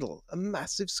scandal, a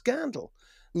massive scandal.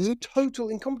 It's total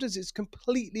incompetence. It's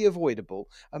completely avoidable.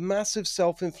 A massive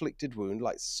self-inflicted wound,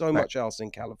 like so much else in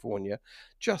California.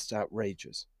 Just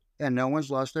outrageous. And no one's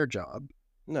lost their job.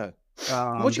 No.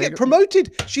 What'd you They get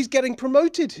promoted? She's getting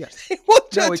promoted. Yes. They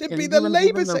want No, her to be the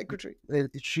Labour secretary.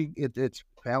 It's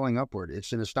failing upward.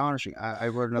 It's an astonishing. I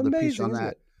wrote another piece Amazing, on isn't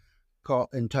that it?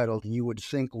 entitled "You Would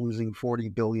Think Losing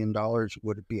 $40 billion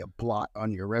would be a blot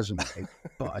on your resume,"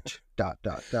 but ...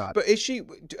 But is she?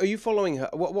 Are you following her?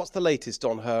 What's the latest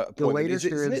on her The appointment? latest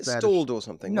Isn't is it that it's stalled or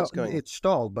something? no, What's going on? it's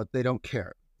stalled, but they don't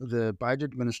care. The Biden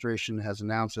administration has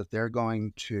announced that they're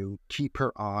going to keep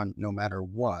her on no matter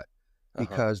what,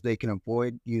 because they can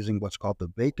avoid using what's called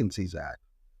the Vacancies Act,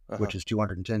 which is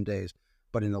 210 days.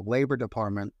 But in the Labor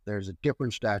Department, there's a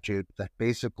different statute that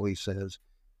basically says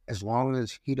as long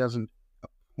as he doesn't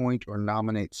appoint or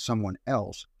nominate someone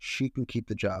else, she can keep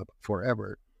the job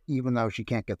forever, even though she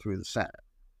can't get through the Senate.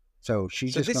 So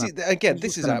she's So just this going is again, to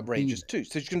this is outrageous too.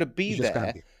 So she's going to be She's just going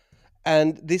to there, be.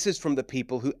 and this is from the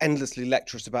people who endlessly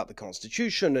lecture us about the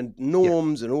Constitution and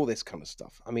norms and all this kind of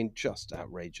stuff. I mean, just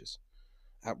outrageous,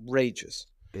 outrageous.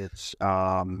 It's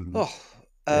Oh,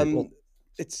 well,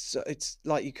 it's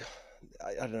like you.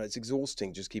 I don't know. It's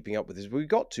exhausting just keeping up with this. But we've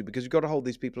got to, because we've got to hold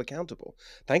these people accountable.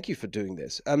 Thank you for doing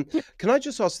this. Can I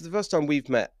just ask? The first time we've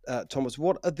met, Thomas,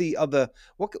 what are the other?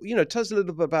 What tell us a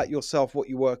little bit about yourself, what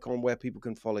you work on, where people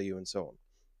can follow you, and so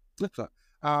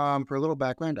on. for a little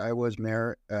background, I was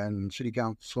mayor and city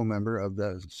council member of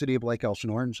the city of Lake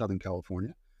Elsinore in Southern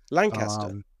California.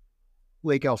 Lancaster.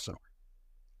 Lake Elsinore.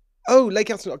 Oh, Lake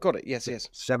Elsinore. Got it. Yes, yes.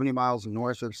 70 miles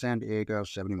north of San Diego,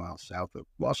 70 miles south of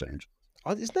Los Angeles.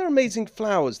 Isn't there amazing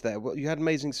flowers there? Well, you had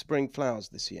amazing spring flowers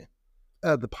this year.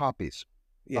 The poppies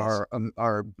Yes.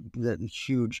 are the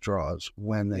huge draws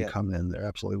when they come in. They're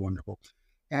absolutely wonderful.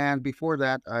 And before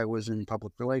that, I was in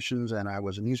public relations, and I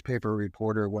was a newspaper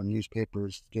reporter when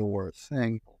newspapers still were a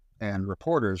thing and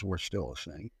reporters were still a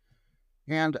thing.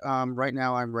 And right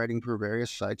now I'm writing for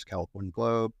various sites: California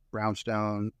Globe,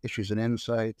 Brownstone, Issues and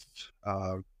Insights,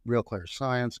 Real Clear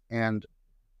Science, and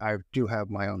I do have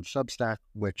my own Substack,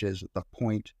 which is The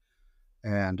Point,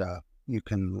 and you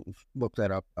can look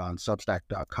that up on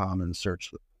Substack.com and search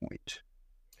The Point.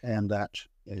 And that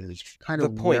is kind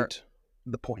of The Point.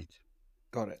 The Point.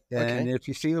 Got it. And Okay. if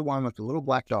you see the one with the little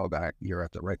black dog on it, you're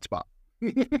at the right spot.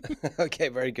 Okay,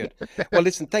 very good. Well,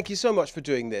 listen, thank you so much for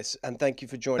doing this, and thank you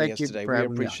for joining us today. We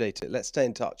having me on. appreciate it. Let's stay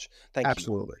in touch. Thank you.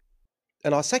 Absolutely.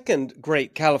 And our second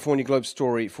great California Globe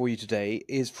story for you today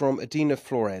is from Adina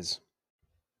Flores.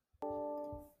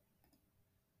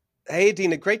 Hey,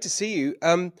 Adina, great to see you.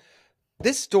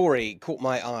 This story caught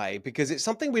my eye because it's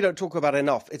something we don't talk about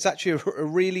enough. It's actually a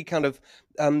really kind of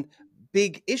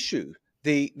big issue,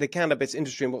 the cannabis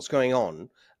industry and what's going on.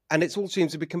 And it all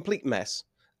seems to be a complete mess.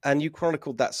 And you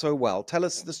chronicled that so well. Tell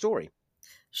us the story.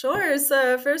 Sure.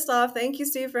 So first off, thank you,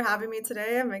 Steve, for having me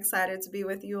today. I'm excited to be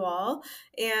with you all.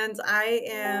 And I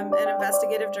am an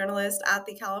investigative journalist at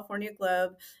the California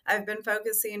Globe. I've been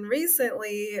focusing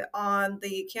recently on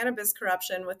the cannabis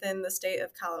corruption within the state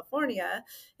of California.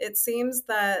 It seems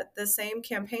that the same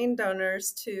campaign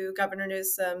donors to Governor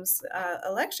Newsom's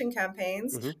election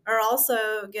campaigns are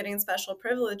also getting special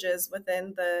privileges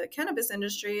within the cannabis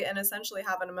industry and essentially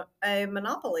having a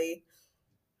monopoly.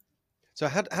 So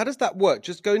how does that work?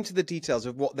 Just go into the details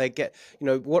of what they get,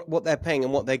 what they're paying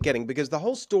and what they're getting, because the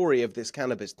whole story of this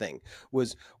cannabis thing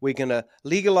was we're going to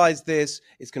legalize this.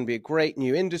 It's going to be a great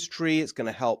new industry. It's going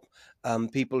to help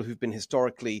people who've been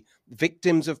historically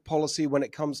victims of policy when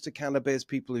it comes to cannabis,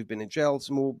 people who've been in jail,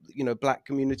 small, Black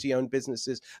community-owned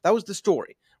businesses. That was the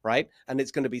story, right? And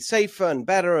it's going to be safer and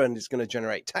better, and it's going to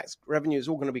generate tax revenue. It's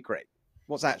all going to be great.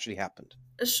 What's actually happened?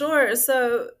 Sure.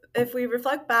 So if we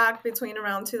reflect back between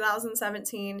around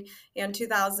 2017 and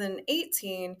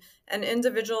 2018, an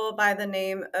individual by the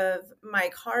name of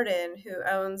Mike Hardin, who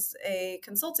owns a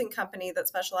consulting company that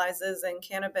specializes in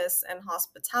cannabis and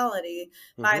hospitality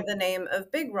by the name of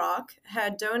Big Rock,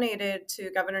 had donated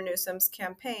to Governor Newsom's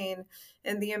campaign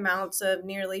in the amount of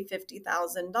nearly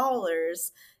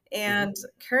 $50,000. And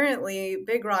currently,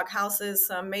 Big Rock houses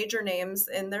some major names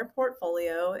in their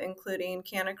portfolio, including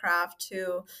CannaCraft,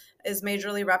 who is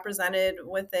majorly represented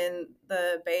within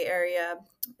the Bay Area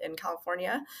in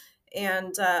California.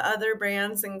 And other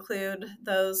brands include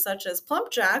those such as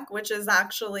Plump Jack, which is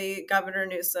actually Governor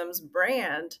Newsom's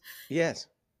brand. Yes.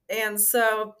 And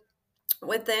so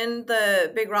within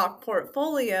the Big Rock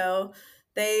portfolio,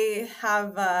 they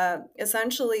have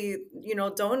essentially,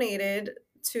 donated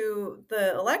to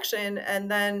the election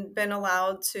and then been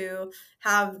allowed to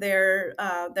have their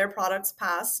products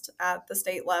passed at the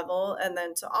state level and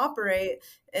then to operate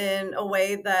in a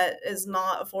way that is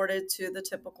not afforded to the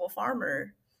typical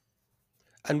farmer.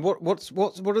 And what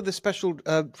are the special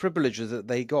privileges that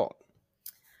they got?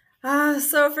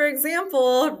 So, for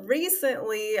example,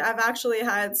 recently I've actually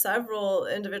had several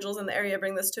individuals in the area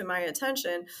bring this to my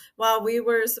attention. While we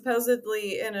were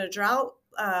supposedly in a drought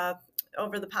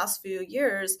over the past few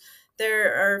years,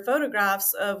 there are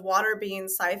photographs of water being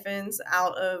siphoned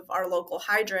out of our local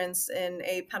hydrants in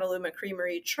a Petaluma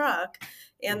Creamery truck,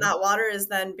 and Hmm. that water is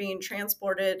then being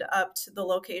transported up to the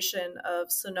location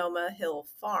of Sonoma Hill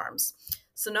Farms.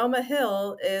 Sonoma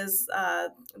Hill is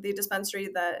the dispensary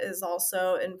that is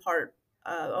also in part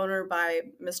owned by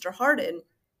Mr. Hardin.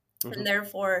 Hmm. And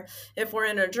therefore, if we're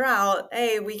in a drought,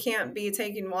 A, we can't be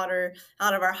taking water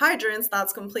out of our hydrants.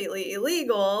 That's completely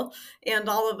illegal. And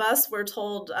all of us were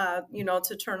told,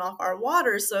 to turn off our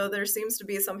water. So there seems to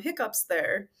be some hiccups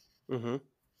there. Hmm.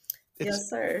 It's Yes,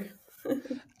 sir.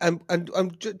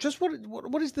 just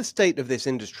what is the state of this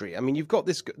industry? I mean, you've got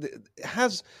this.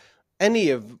 Has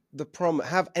any of the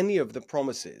have any of the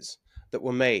promises that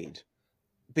were made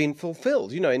been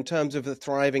fulfilled, in terms of a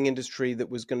thriving industry that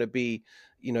was going to be,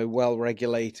 well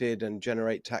regulated and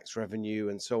generate tax revenue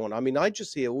and so on? I mean, I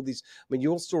just hear all these. I mean,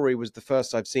 your story was the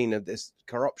first I've seen of this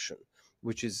corruption,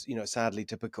 which is, sadly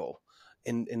typical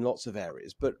in lots of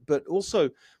areas. But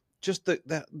also just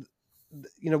that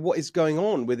what is going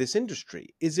on with this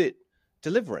industry? Is it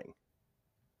delivering?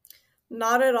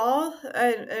 Not at all.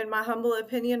 In my humble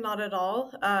opinion, not at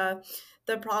all.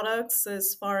 The products,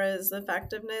 as far as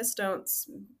effectiveness, don't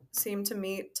seem to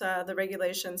meet the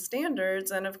regulation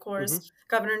standards. And of course, Hmm.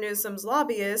 Governor Newsom's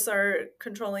lobbyists are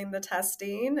controlling the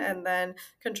testing and then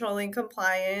controlling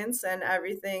compliance and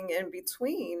everything in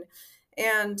between.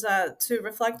 And to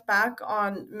reflect back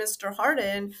on Mr.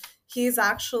 Hardin, he's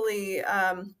actually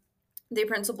the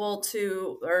principal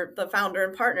to, or the founder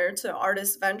and partner to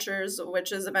Artist Ventures,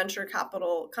 which is a venture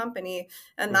capital company.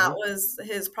 And that Hmm. was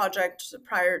his project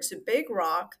prior to Big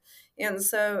Rock. And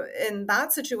so in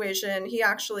that situation, he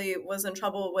actually was in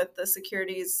trouble with the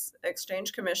Securities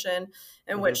Exchange Commission,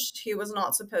 in Hmm. which he was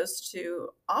not supposed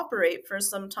to operate for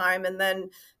some time. And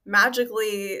then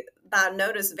magically, that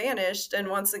notice vanished. And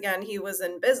once again, he was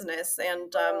in business.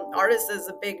 And Artist is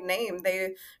a big name.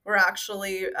 They were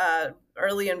actually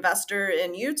early investor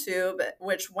in YouTube,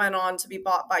 which went on to be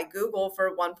bought by Google for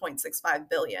 1.65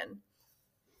 billion.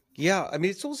 Yeah, I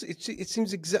mean, it's also it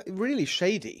seems really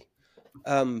shady.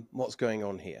 What's going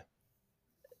on here?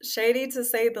 Shady to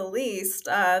say the least.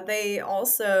 They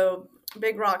also,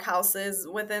 Big Rock Houses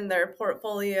within their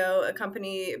portfolio, a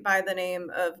company by the name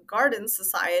of Garden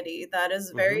Society that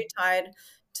is Hmm. very tied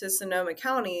to Sonoma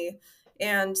County.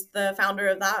 And the founder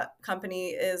of that company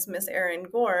is Miss Erin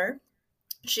Gore.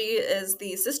 She is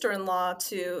the sister in law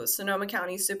to Sonoma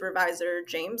County Supervisor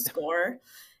James Gore.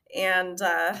 And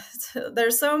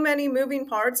there's so many moving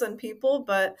parts and people,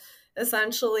 but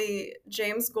essentially,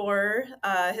 James Gore,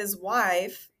 his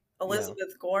wife, Yeah.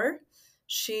 Elizabeth Gore,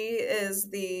 she is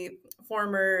the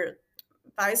former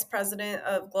vice president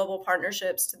of global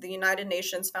partnerships to the United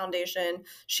Nations Foundation.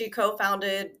 She co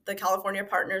founded the California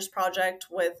Partners Project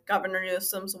with Governor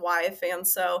Newsom's wife. And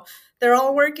so they're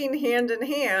all working hand in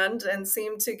hand and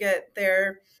seem to get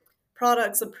their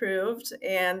products approved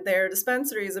and their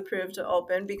dispensaries approved to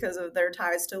open because of their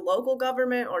ties to local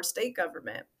government or state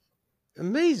government.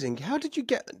 Amazing. How did you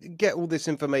get all this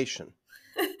information?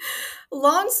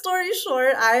 Long story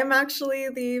short, I am actually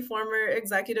the former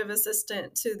executive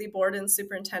assistant to the board and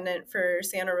superintendent for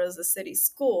Santa Rosa City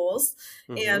Schools,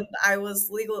 Hmm. and I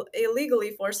was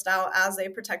illegally forced out as a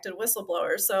protected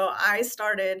whistleblower. So I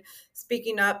started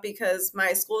speaking up because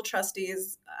my school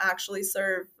trustees actually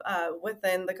serve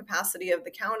within the capacity of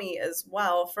the county as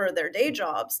well for their day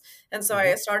jobs. And so Hmm.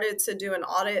 I started to do an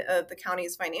audit of the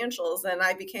county's financials, and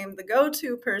I became the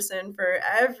go-to person for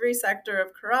every sector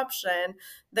of corruption.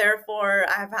 Therefore,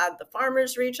 I've had the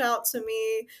farmers reach out to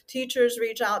me, teachers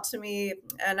reach out to me,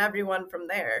 and everyone from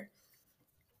there.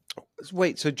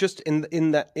 Wait, so just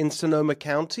in Sonoma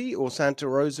County or Santa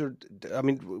Rosa? I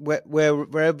mean,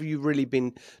 wherever you've really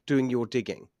been doing your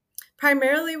digging?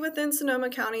 Primarily within Sonoma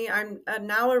County. I'm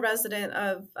now a resident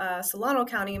of Solano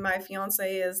County. My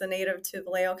fiance is a native to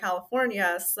Vallejo,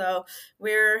 California. So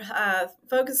we're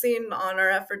focusing on our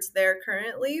efforts there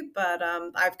currently, but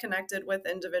I've connected with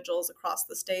individuals across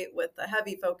the state with a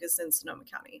heavy focus in Sonoma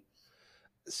County.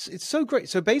 It's so great.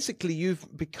 So basically,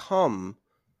 you've become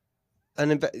an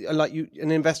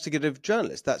investigative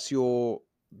journalist. That's your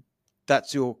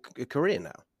career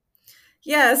now.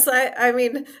 Yes, I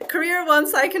mean, career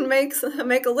once I can make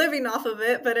a living off of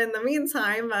it, but in the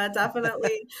meantime,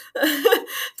 definitely,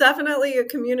 definitely a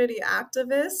community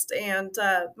activist. And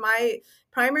my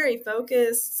primary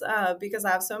focus, because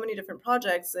I have so many different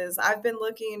projects, is I've been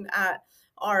looking at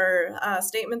are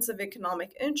statements of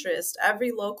economic interest.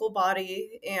 Every local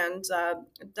body and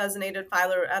designated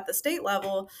filer at the state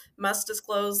level must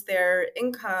disclose their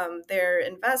income, their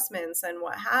investments, and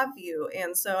what have you.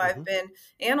 And so I've been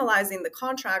analyzing the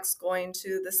contracts going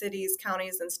to the cities,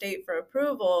 counties, and state for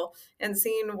approval and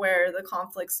seeing where the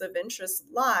conflicts of interest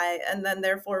lie, and then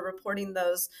therefore reporting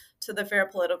those to the Fair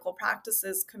Political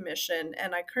Practices Commission.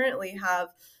 And I currently have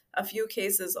a few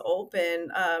cases open,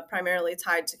 primarily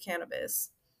tied to cannabis.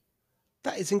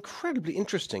 That is incredibly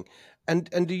interesting. And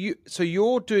do you? So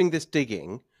you're doing this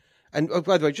digging, and oh,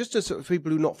 by the way, just as for people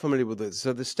who are not familiar with this,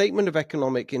 so the statement of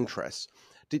economic interests,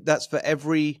 that's for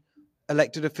every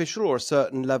elected official or a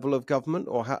certain level of government,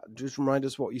 or how, just remind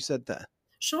us what you said there.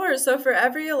 Sure. So for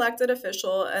every elected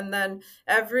official, and then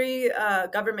every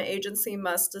government agency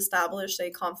must establish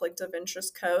a conflict of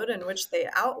interest code in which they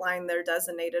outline their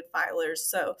designated filers.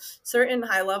 So certain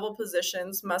high level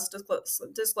positions must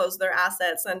disclose their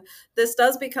assets. And this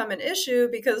does become an issue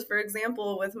because, for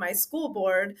example, with my school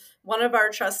board, one of our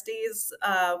trustees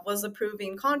was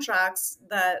approving contracts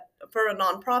that for a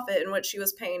nonprofit in which she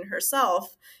was paying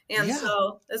herself. And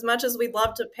so as much as we'd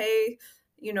love to pay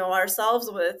ourselves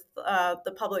with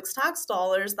the public's tax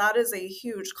dollars, that is a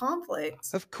huge conflict.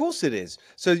 Of course it is.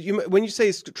 So when you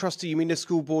say trustee, you mean a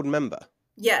school board member?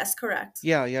 Yes, correct.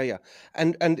 Yeah.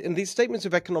 And in these statements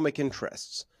of economic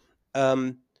interests,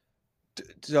 so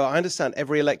I understand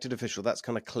every elected official, that's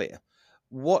kind of clear.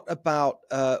 What about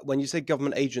when you say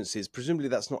government agencies? Presumably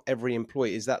that's not every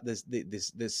employee. Is that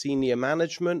the senior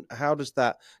management? How does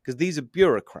that? Because these are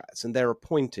bureaucrats and they're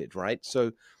appointed, right?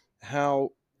 So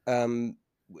how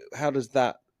does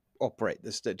that operate?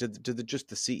 Do just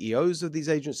the CEOs of these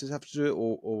agencies have to do it,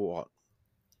 or what?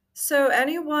 So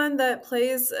anyone that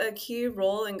plays a key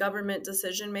role in government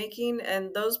decision making,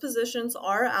 and those positions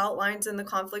are outlined in the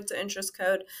Conflict of Interest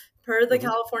Code. Per the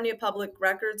California Public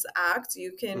Records Act,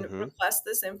 you can request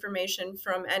this information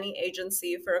from any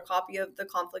agency for a copy of the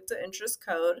Conflict of Interest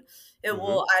Code. It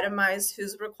will itemize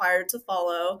who's required to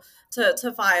file.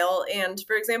 And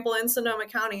for example, in Sonoma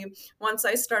County, once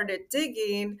I started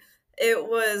digging, it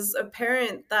was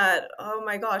apparent that, oh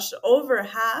my gosh, over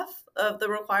half of the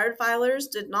required filers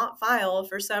did not file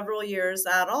for several years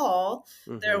at all.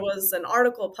 There was an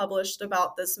article published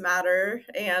about this matter,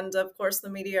 and of course the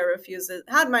media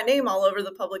had my name all over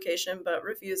the publication, but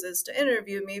refuses to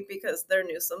interview me because they're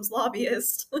Newsom's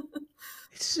lobbyist.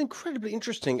 This is incredibly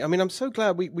interesting. I mean, I'm so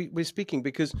glad we're speaking,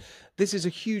 because this is a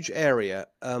huge area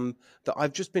that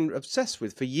I've just been obsessed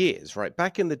with for years, right?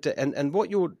 Back in the day, and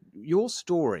what your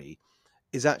story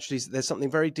is actually, there's something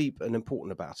very deep and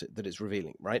important about it that it's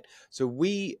revealing, right? So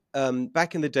we,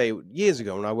 back in the day, years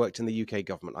ago, when I worked in the UK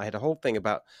government, I had a whole thing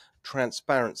about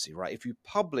transparency, right? If you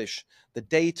publish the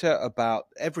data about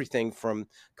everything from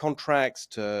contracts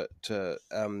to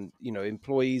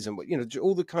employees and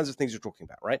all the kinds of things you're talking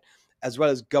about, right? As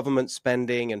well as government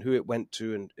spending and who it went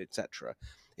to and etc.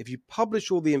 If you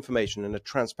publish all the information in a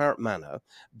transparent manner,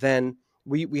 then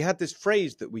we had this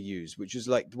phrase that we use, which is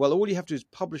like, well, all you have to do is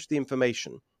publish the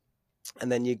information,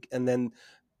 and then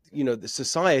the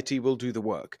society will do the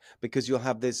work, because you'll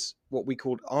have this, what we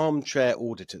called armchair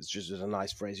auditors, just as a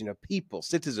nice phrase,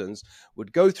 citizens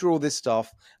would go through all this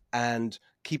stuff and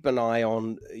keep an eye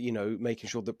on, making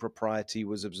sure that propriety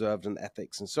was observed and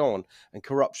ethics and so on, and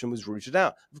corruption was rooted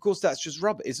out. Of course, that's just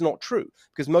rubbish. It's not true,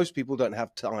 because most people don't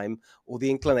have time or the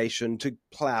inclination to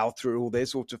plow through all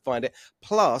this or to find it.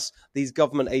 Plus, these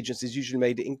government agencies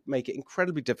usually make it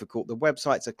incredibly difficult. The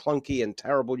websites are clunky and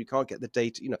terrible. You can't get the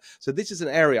data, So this is an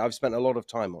area I've spent a lot of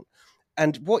time on.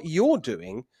 And what you're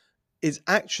doing is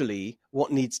actually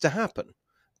what needs to happen.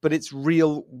 But it's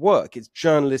real work. It's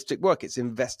journalistic work. It's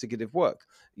investigative work.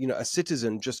 A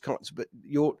citizen just can't. But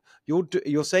you're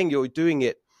saying you're doing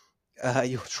it.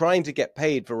 You're trying to get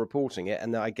paid for reporting it,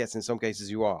 and I guess in some cases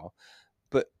you are.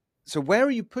 But so where are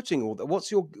you putting all that?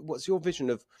 What's your vision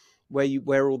of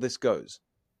where all this goes?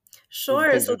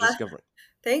 Sure. So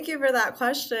thank you for that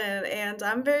question. And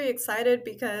I'm very excited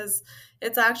because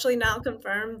it's actually now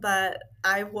confirmed that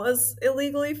I was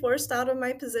illegally forced out of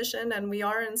my position, and we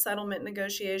are in settlement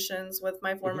negotiations with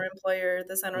my former employer,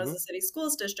 the San Rosa City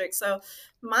Schools District. So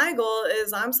my goal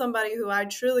is, I'm somebody who I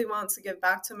truly want to give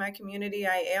back to my community.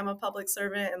 I am a public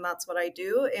servant, and that's what I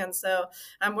do. And so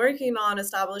I'm working on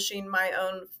establishing my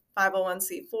own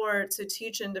 501c4 to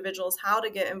teach individuals how to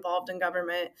get involved in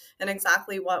government, and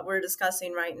exactly what we're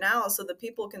discussing right now, so that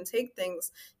people can take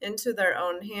things into their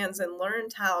own hands and learn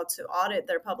how to audit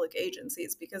their public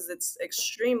agencies, because it's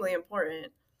extremely important.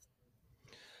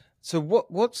 So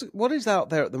what is out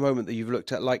there at the moment that you've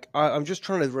looked at? Like, I'm just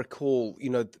trying to recall,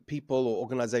 people or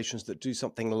organizations that do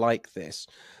something like this.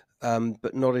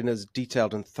 but not in as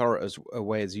detailed and thorough as a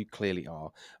way as you clearly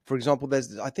are. For example,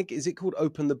 there's, I think, is it called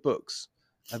Open the Books?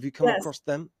 Have you come Yes. across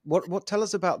them? What tell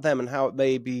us about them and how it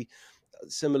may be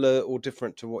similar or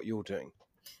different to what you're doing?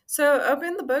 So,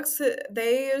 Open the Books,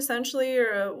 they essentially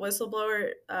are a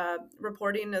whistleblower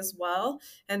reporting as well,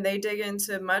 and they dig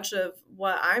into much of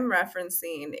what I'm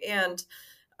referencing. And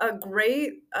a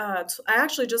great, I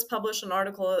actually just published an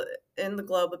article in the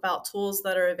Globe about tools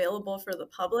that are available for the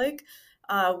public.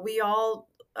 We all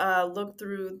look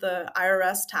through the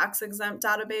IRS tax exempt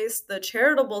database. The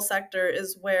charitable sector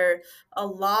is where a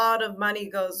lot of money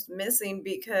goes missing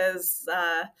because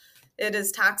it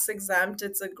is tax exempt.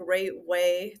 It's a great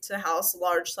way to house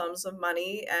large sums of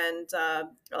money, and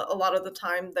a lot of the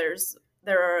time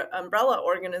there are umbrella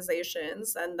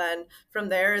organizations, and then from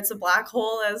there it's a black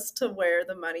hole as to where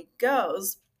the money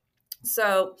goes.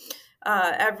 So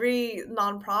every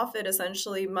nonprofit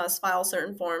essentially must file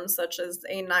certain forms, such as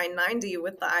a 990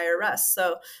 with the IRS.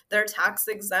 So their tax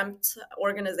exempt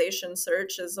organization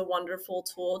search is a wonderful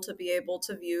tool to be able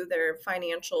to view their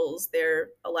financials, their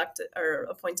elected or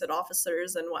appointed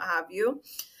officers, and what have you.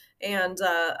 And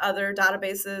other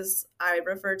databases I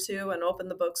refer to and Open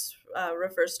the Books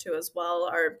refers to as well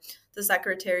are the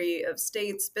Secretary of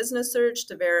State's business search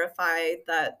to verify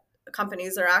that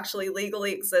companies are actually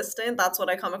legally existent. That's what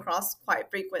I come across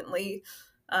quite frequently,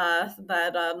 that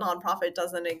a nonprofit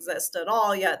doesn't exist at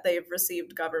all, yet they've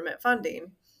received government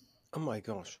funding. Oh my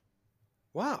gosh.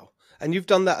 Wow. And you've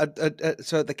done that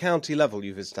so at the county level,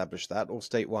 you've established that, or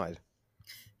statewide?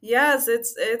 Yes,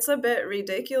 it's a bit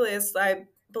ridiculous. I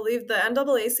believe the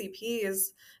NAACP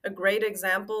is a great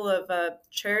example of a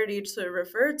charity to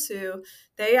refer to.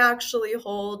 They actually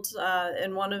hold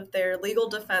in one of their legal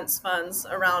defense funds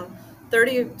around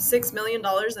 $36 million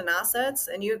in assets,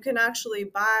 and you can actually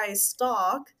buy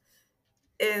stock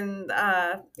in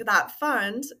that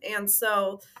fund. And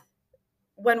so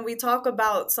when we talk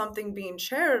about something being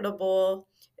charitable,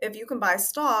 if you can buy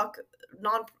stock,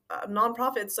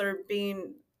 nonprofits are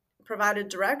being provided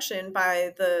direction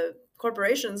by the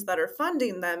corporations that are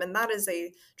funding them, and that is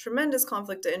a tremendous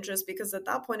conflict of interest because at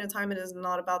that point in time, it is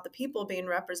not about the people being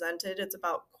represented; it's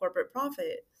about corporate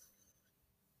profit.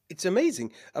 It's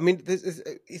amazing. I mean,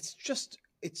 it's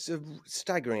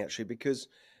staggering actually because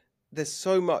there's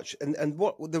so much, and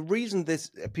what the reason this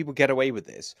people get away with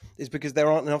this is because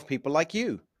there aren't enough people like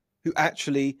you who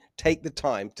actually take the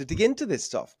time to dig into this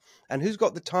stuff. And who's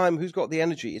got the time, who's got the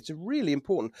energy? It's really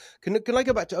important. Can I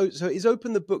go back to, so is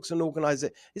Open the Books an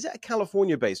organization? Is it a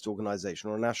California based organization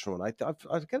or a national one? I've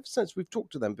got a sense we've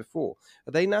talked to them before.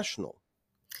 Are they national?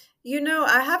 You know,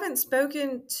 I haven't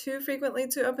spoken too frequently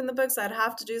to Open the Books. I'd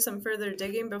have to do some further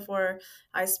digging before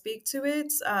I speak to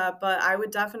it, but I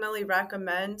would definitely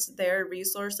recommend their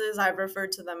resources. I've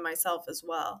referred to them myself as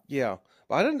well. Yeah,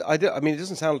 but I mean, it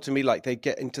doesn't sound to me like they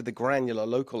get into the granular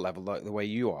local level like the way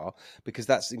you are, because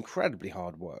that's incredibly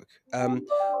hard work.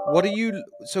 What are you?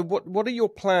 So, what are your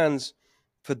plans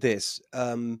for this?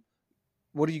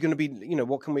 What are you going to be?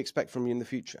 What can we expect from you in the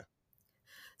future?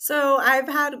 So I've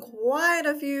had quite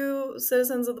a few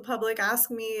citizens of the public ask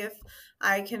me if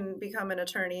I can become an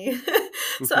attorney.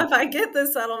 So if I get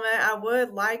this settlement, I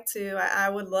would like to. I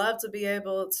would love to be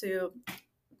able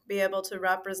to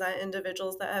represent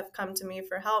individuals that have come to me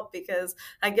for help because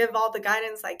I give all the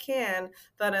guidance I can,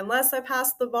 but unless I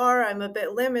pass the bar, I'm a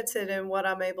bit limited in what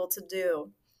I'm able to do.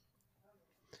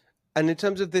 And in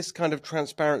terms of this kind of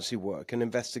transparency work and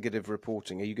investigative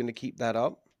reporting, are you going to keep that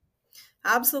up?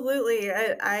 Absolutely.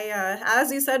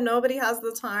 As you said, nobody has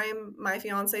the time. My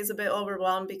fiance is a bit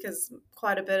overwhelmed because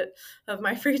quite a bit of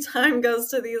my free time goes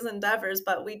to these endeavors.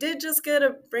 But we did just get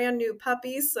a brand new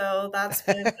puppy, so that's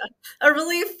been a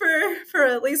relief for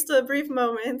at least a brief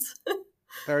moment.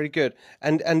 Very good.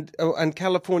 And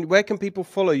California, where can people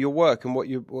follow your work and what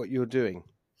you're doing?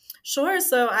 Sure.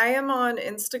 So I am on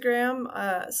Instagram,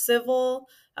 civil_rights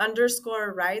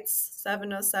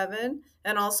 707,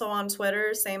 and also on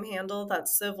Twitter, same handle,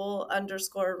 that's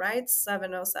civil_rights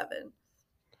 707.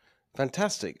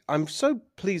 Fantastic. I'm so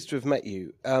pleased to have met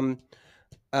you. And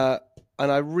I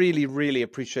really, really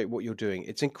appreciate what you're doing.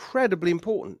 It's incredibly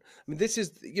important. I mean, this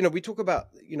is, we talk about,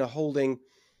 holding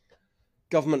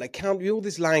government account, all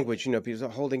this language, people are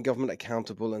holding government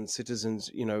accountable and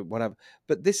citizens, whatever.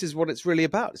 But this is what it's really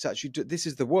about. It's actually, this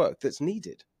is the work that's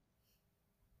needed.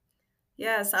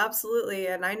 Yes, absolutely.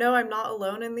 And I know I'm not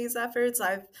alone in these efforts.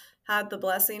 I've had the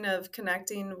blessing of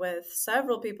connecting with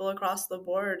several people across the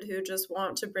board who just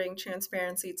want to bring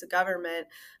transparency to government.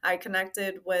 I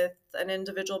connected with an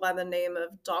individual by the name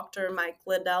of Dr. Mike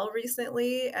Liddell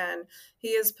recently, and he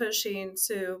is pushing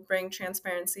to bring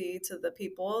transparency to the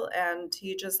people. And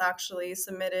he just actually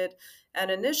submitted an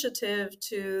initiative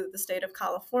to the state of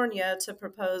California to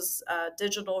propose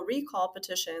digital recall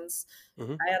petitions.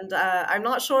 Mhm. And I'm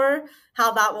not sure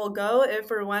how that will go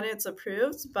if or when it's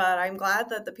approved, but I'm glad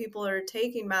that the people are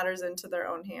taking matters into their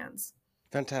own hands.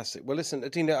 Fantastic. Well, listen,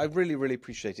 Adina, I really, really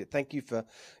appreciate it. Thank you for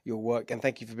your work and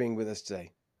thank you for being with us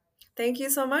today. Thank you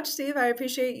so much, Steve. I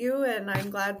appreciate you, and I'm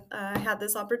glad I had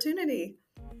this opportunity.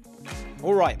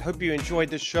 All right. Hope you enjoyed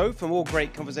this show. For more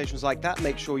great conversations like that,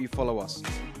 make sure you follow us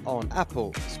on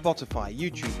Apple, Spotify,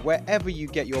 YouTube, wherever you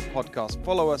get your podcast.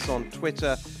 Follow us on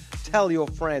Twitter. Tell your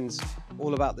friends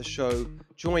all about the show.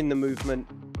 Join the movement.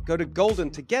 Go to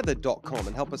goldentogether.com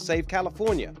and help us save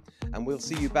California. And we'll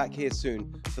see you back here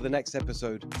soon for the next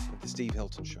episode of The Steve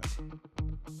Hilton Show.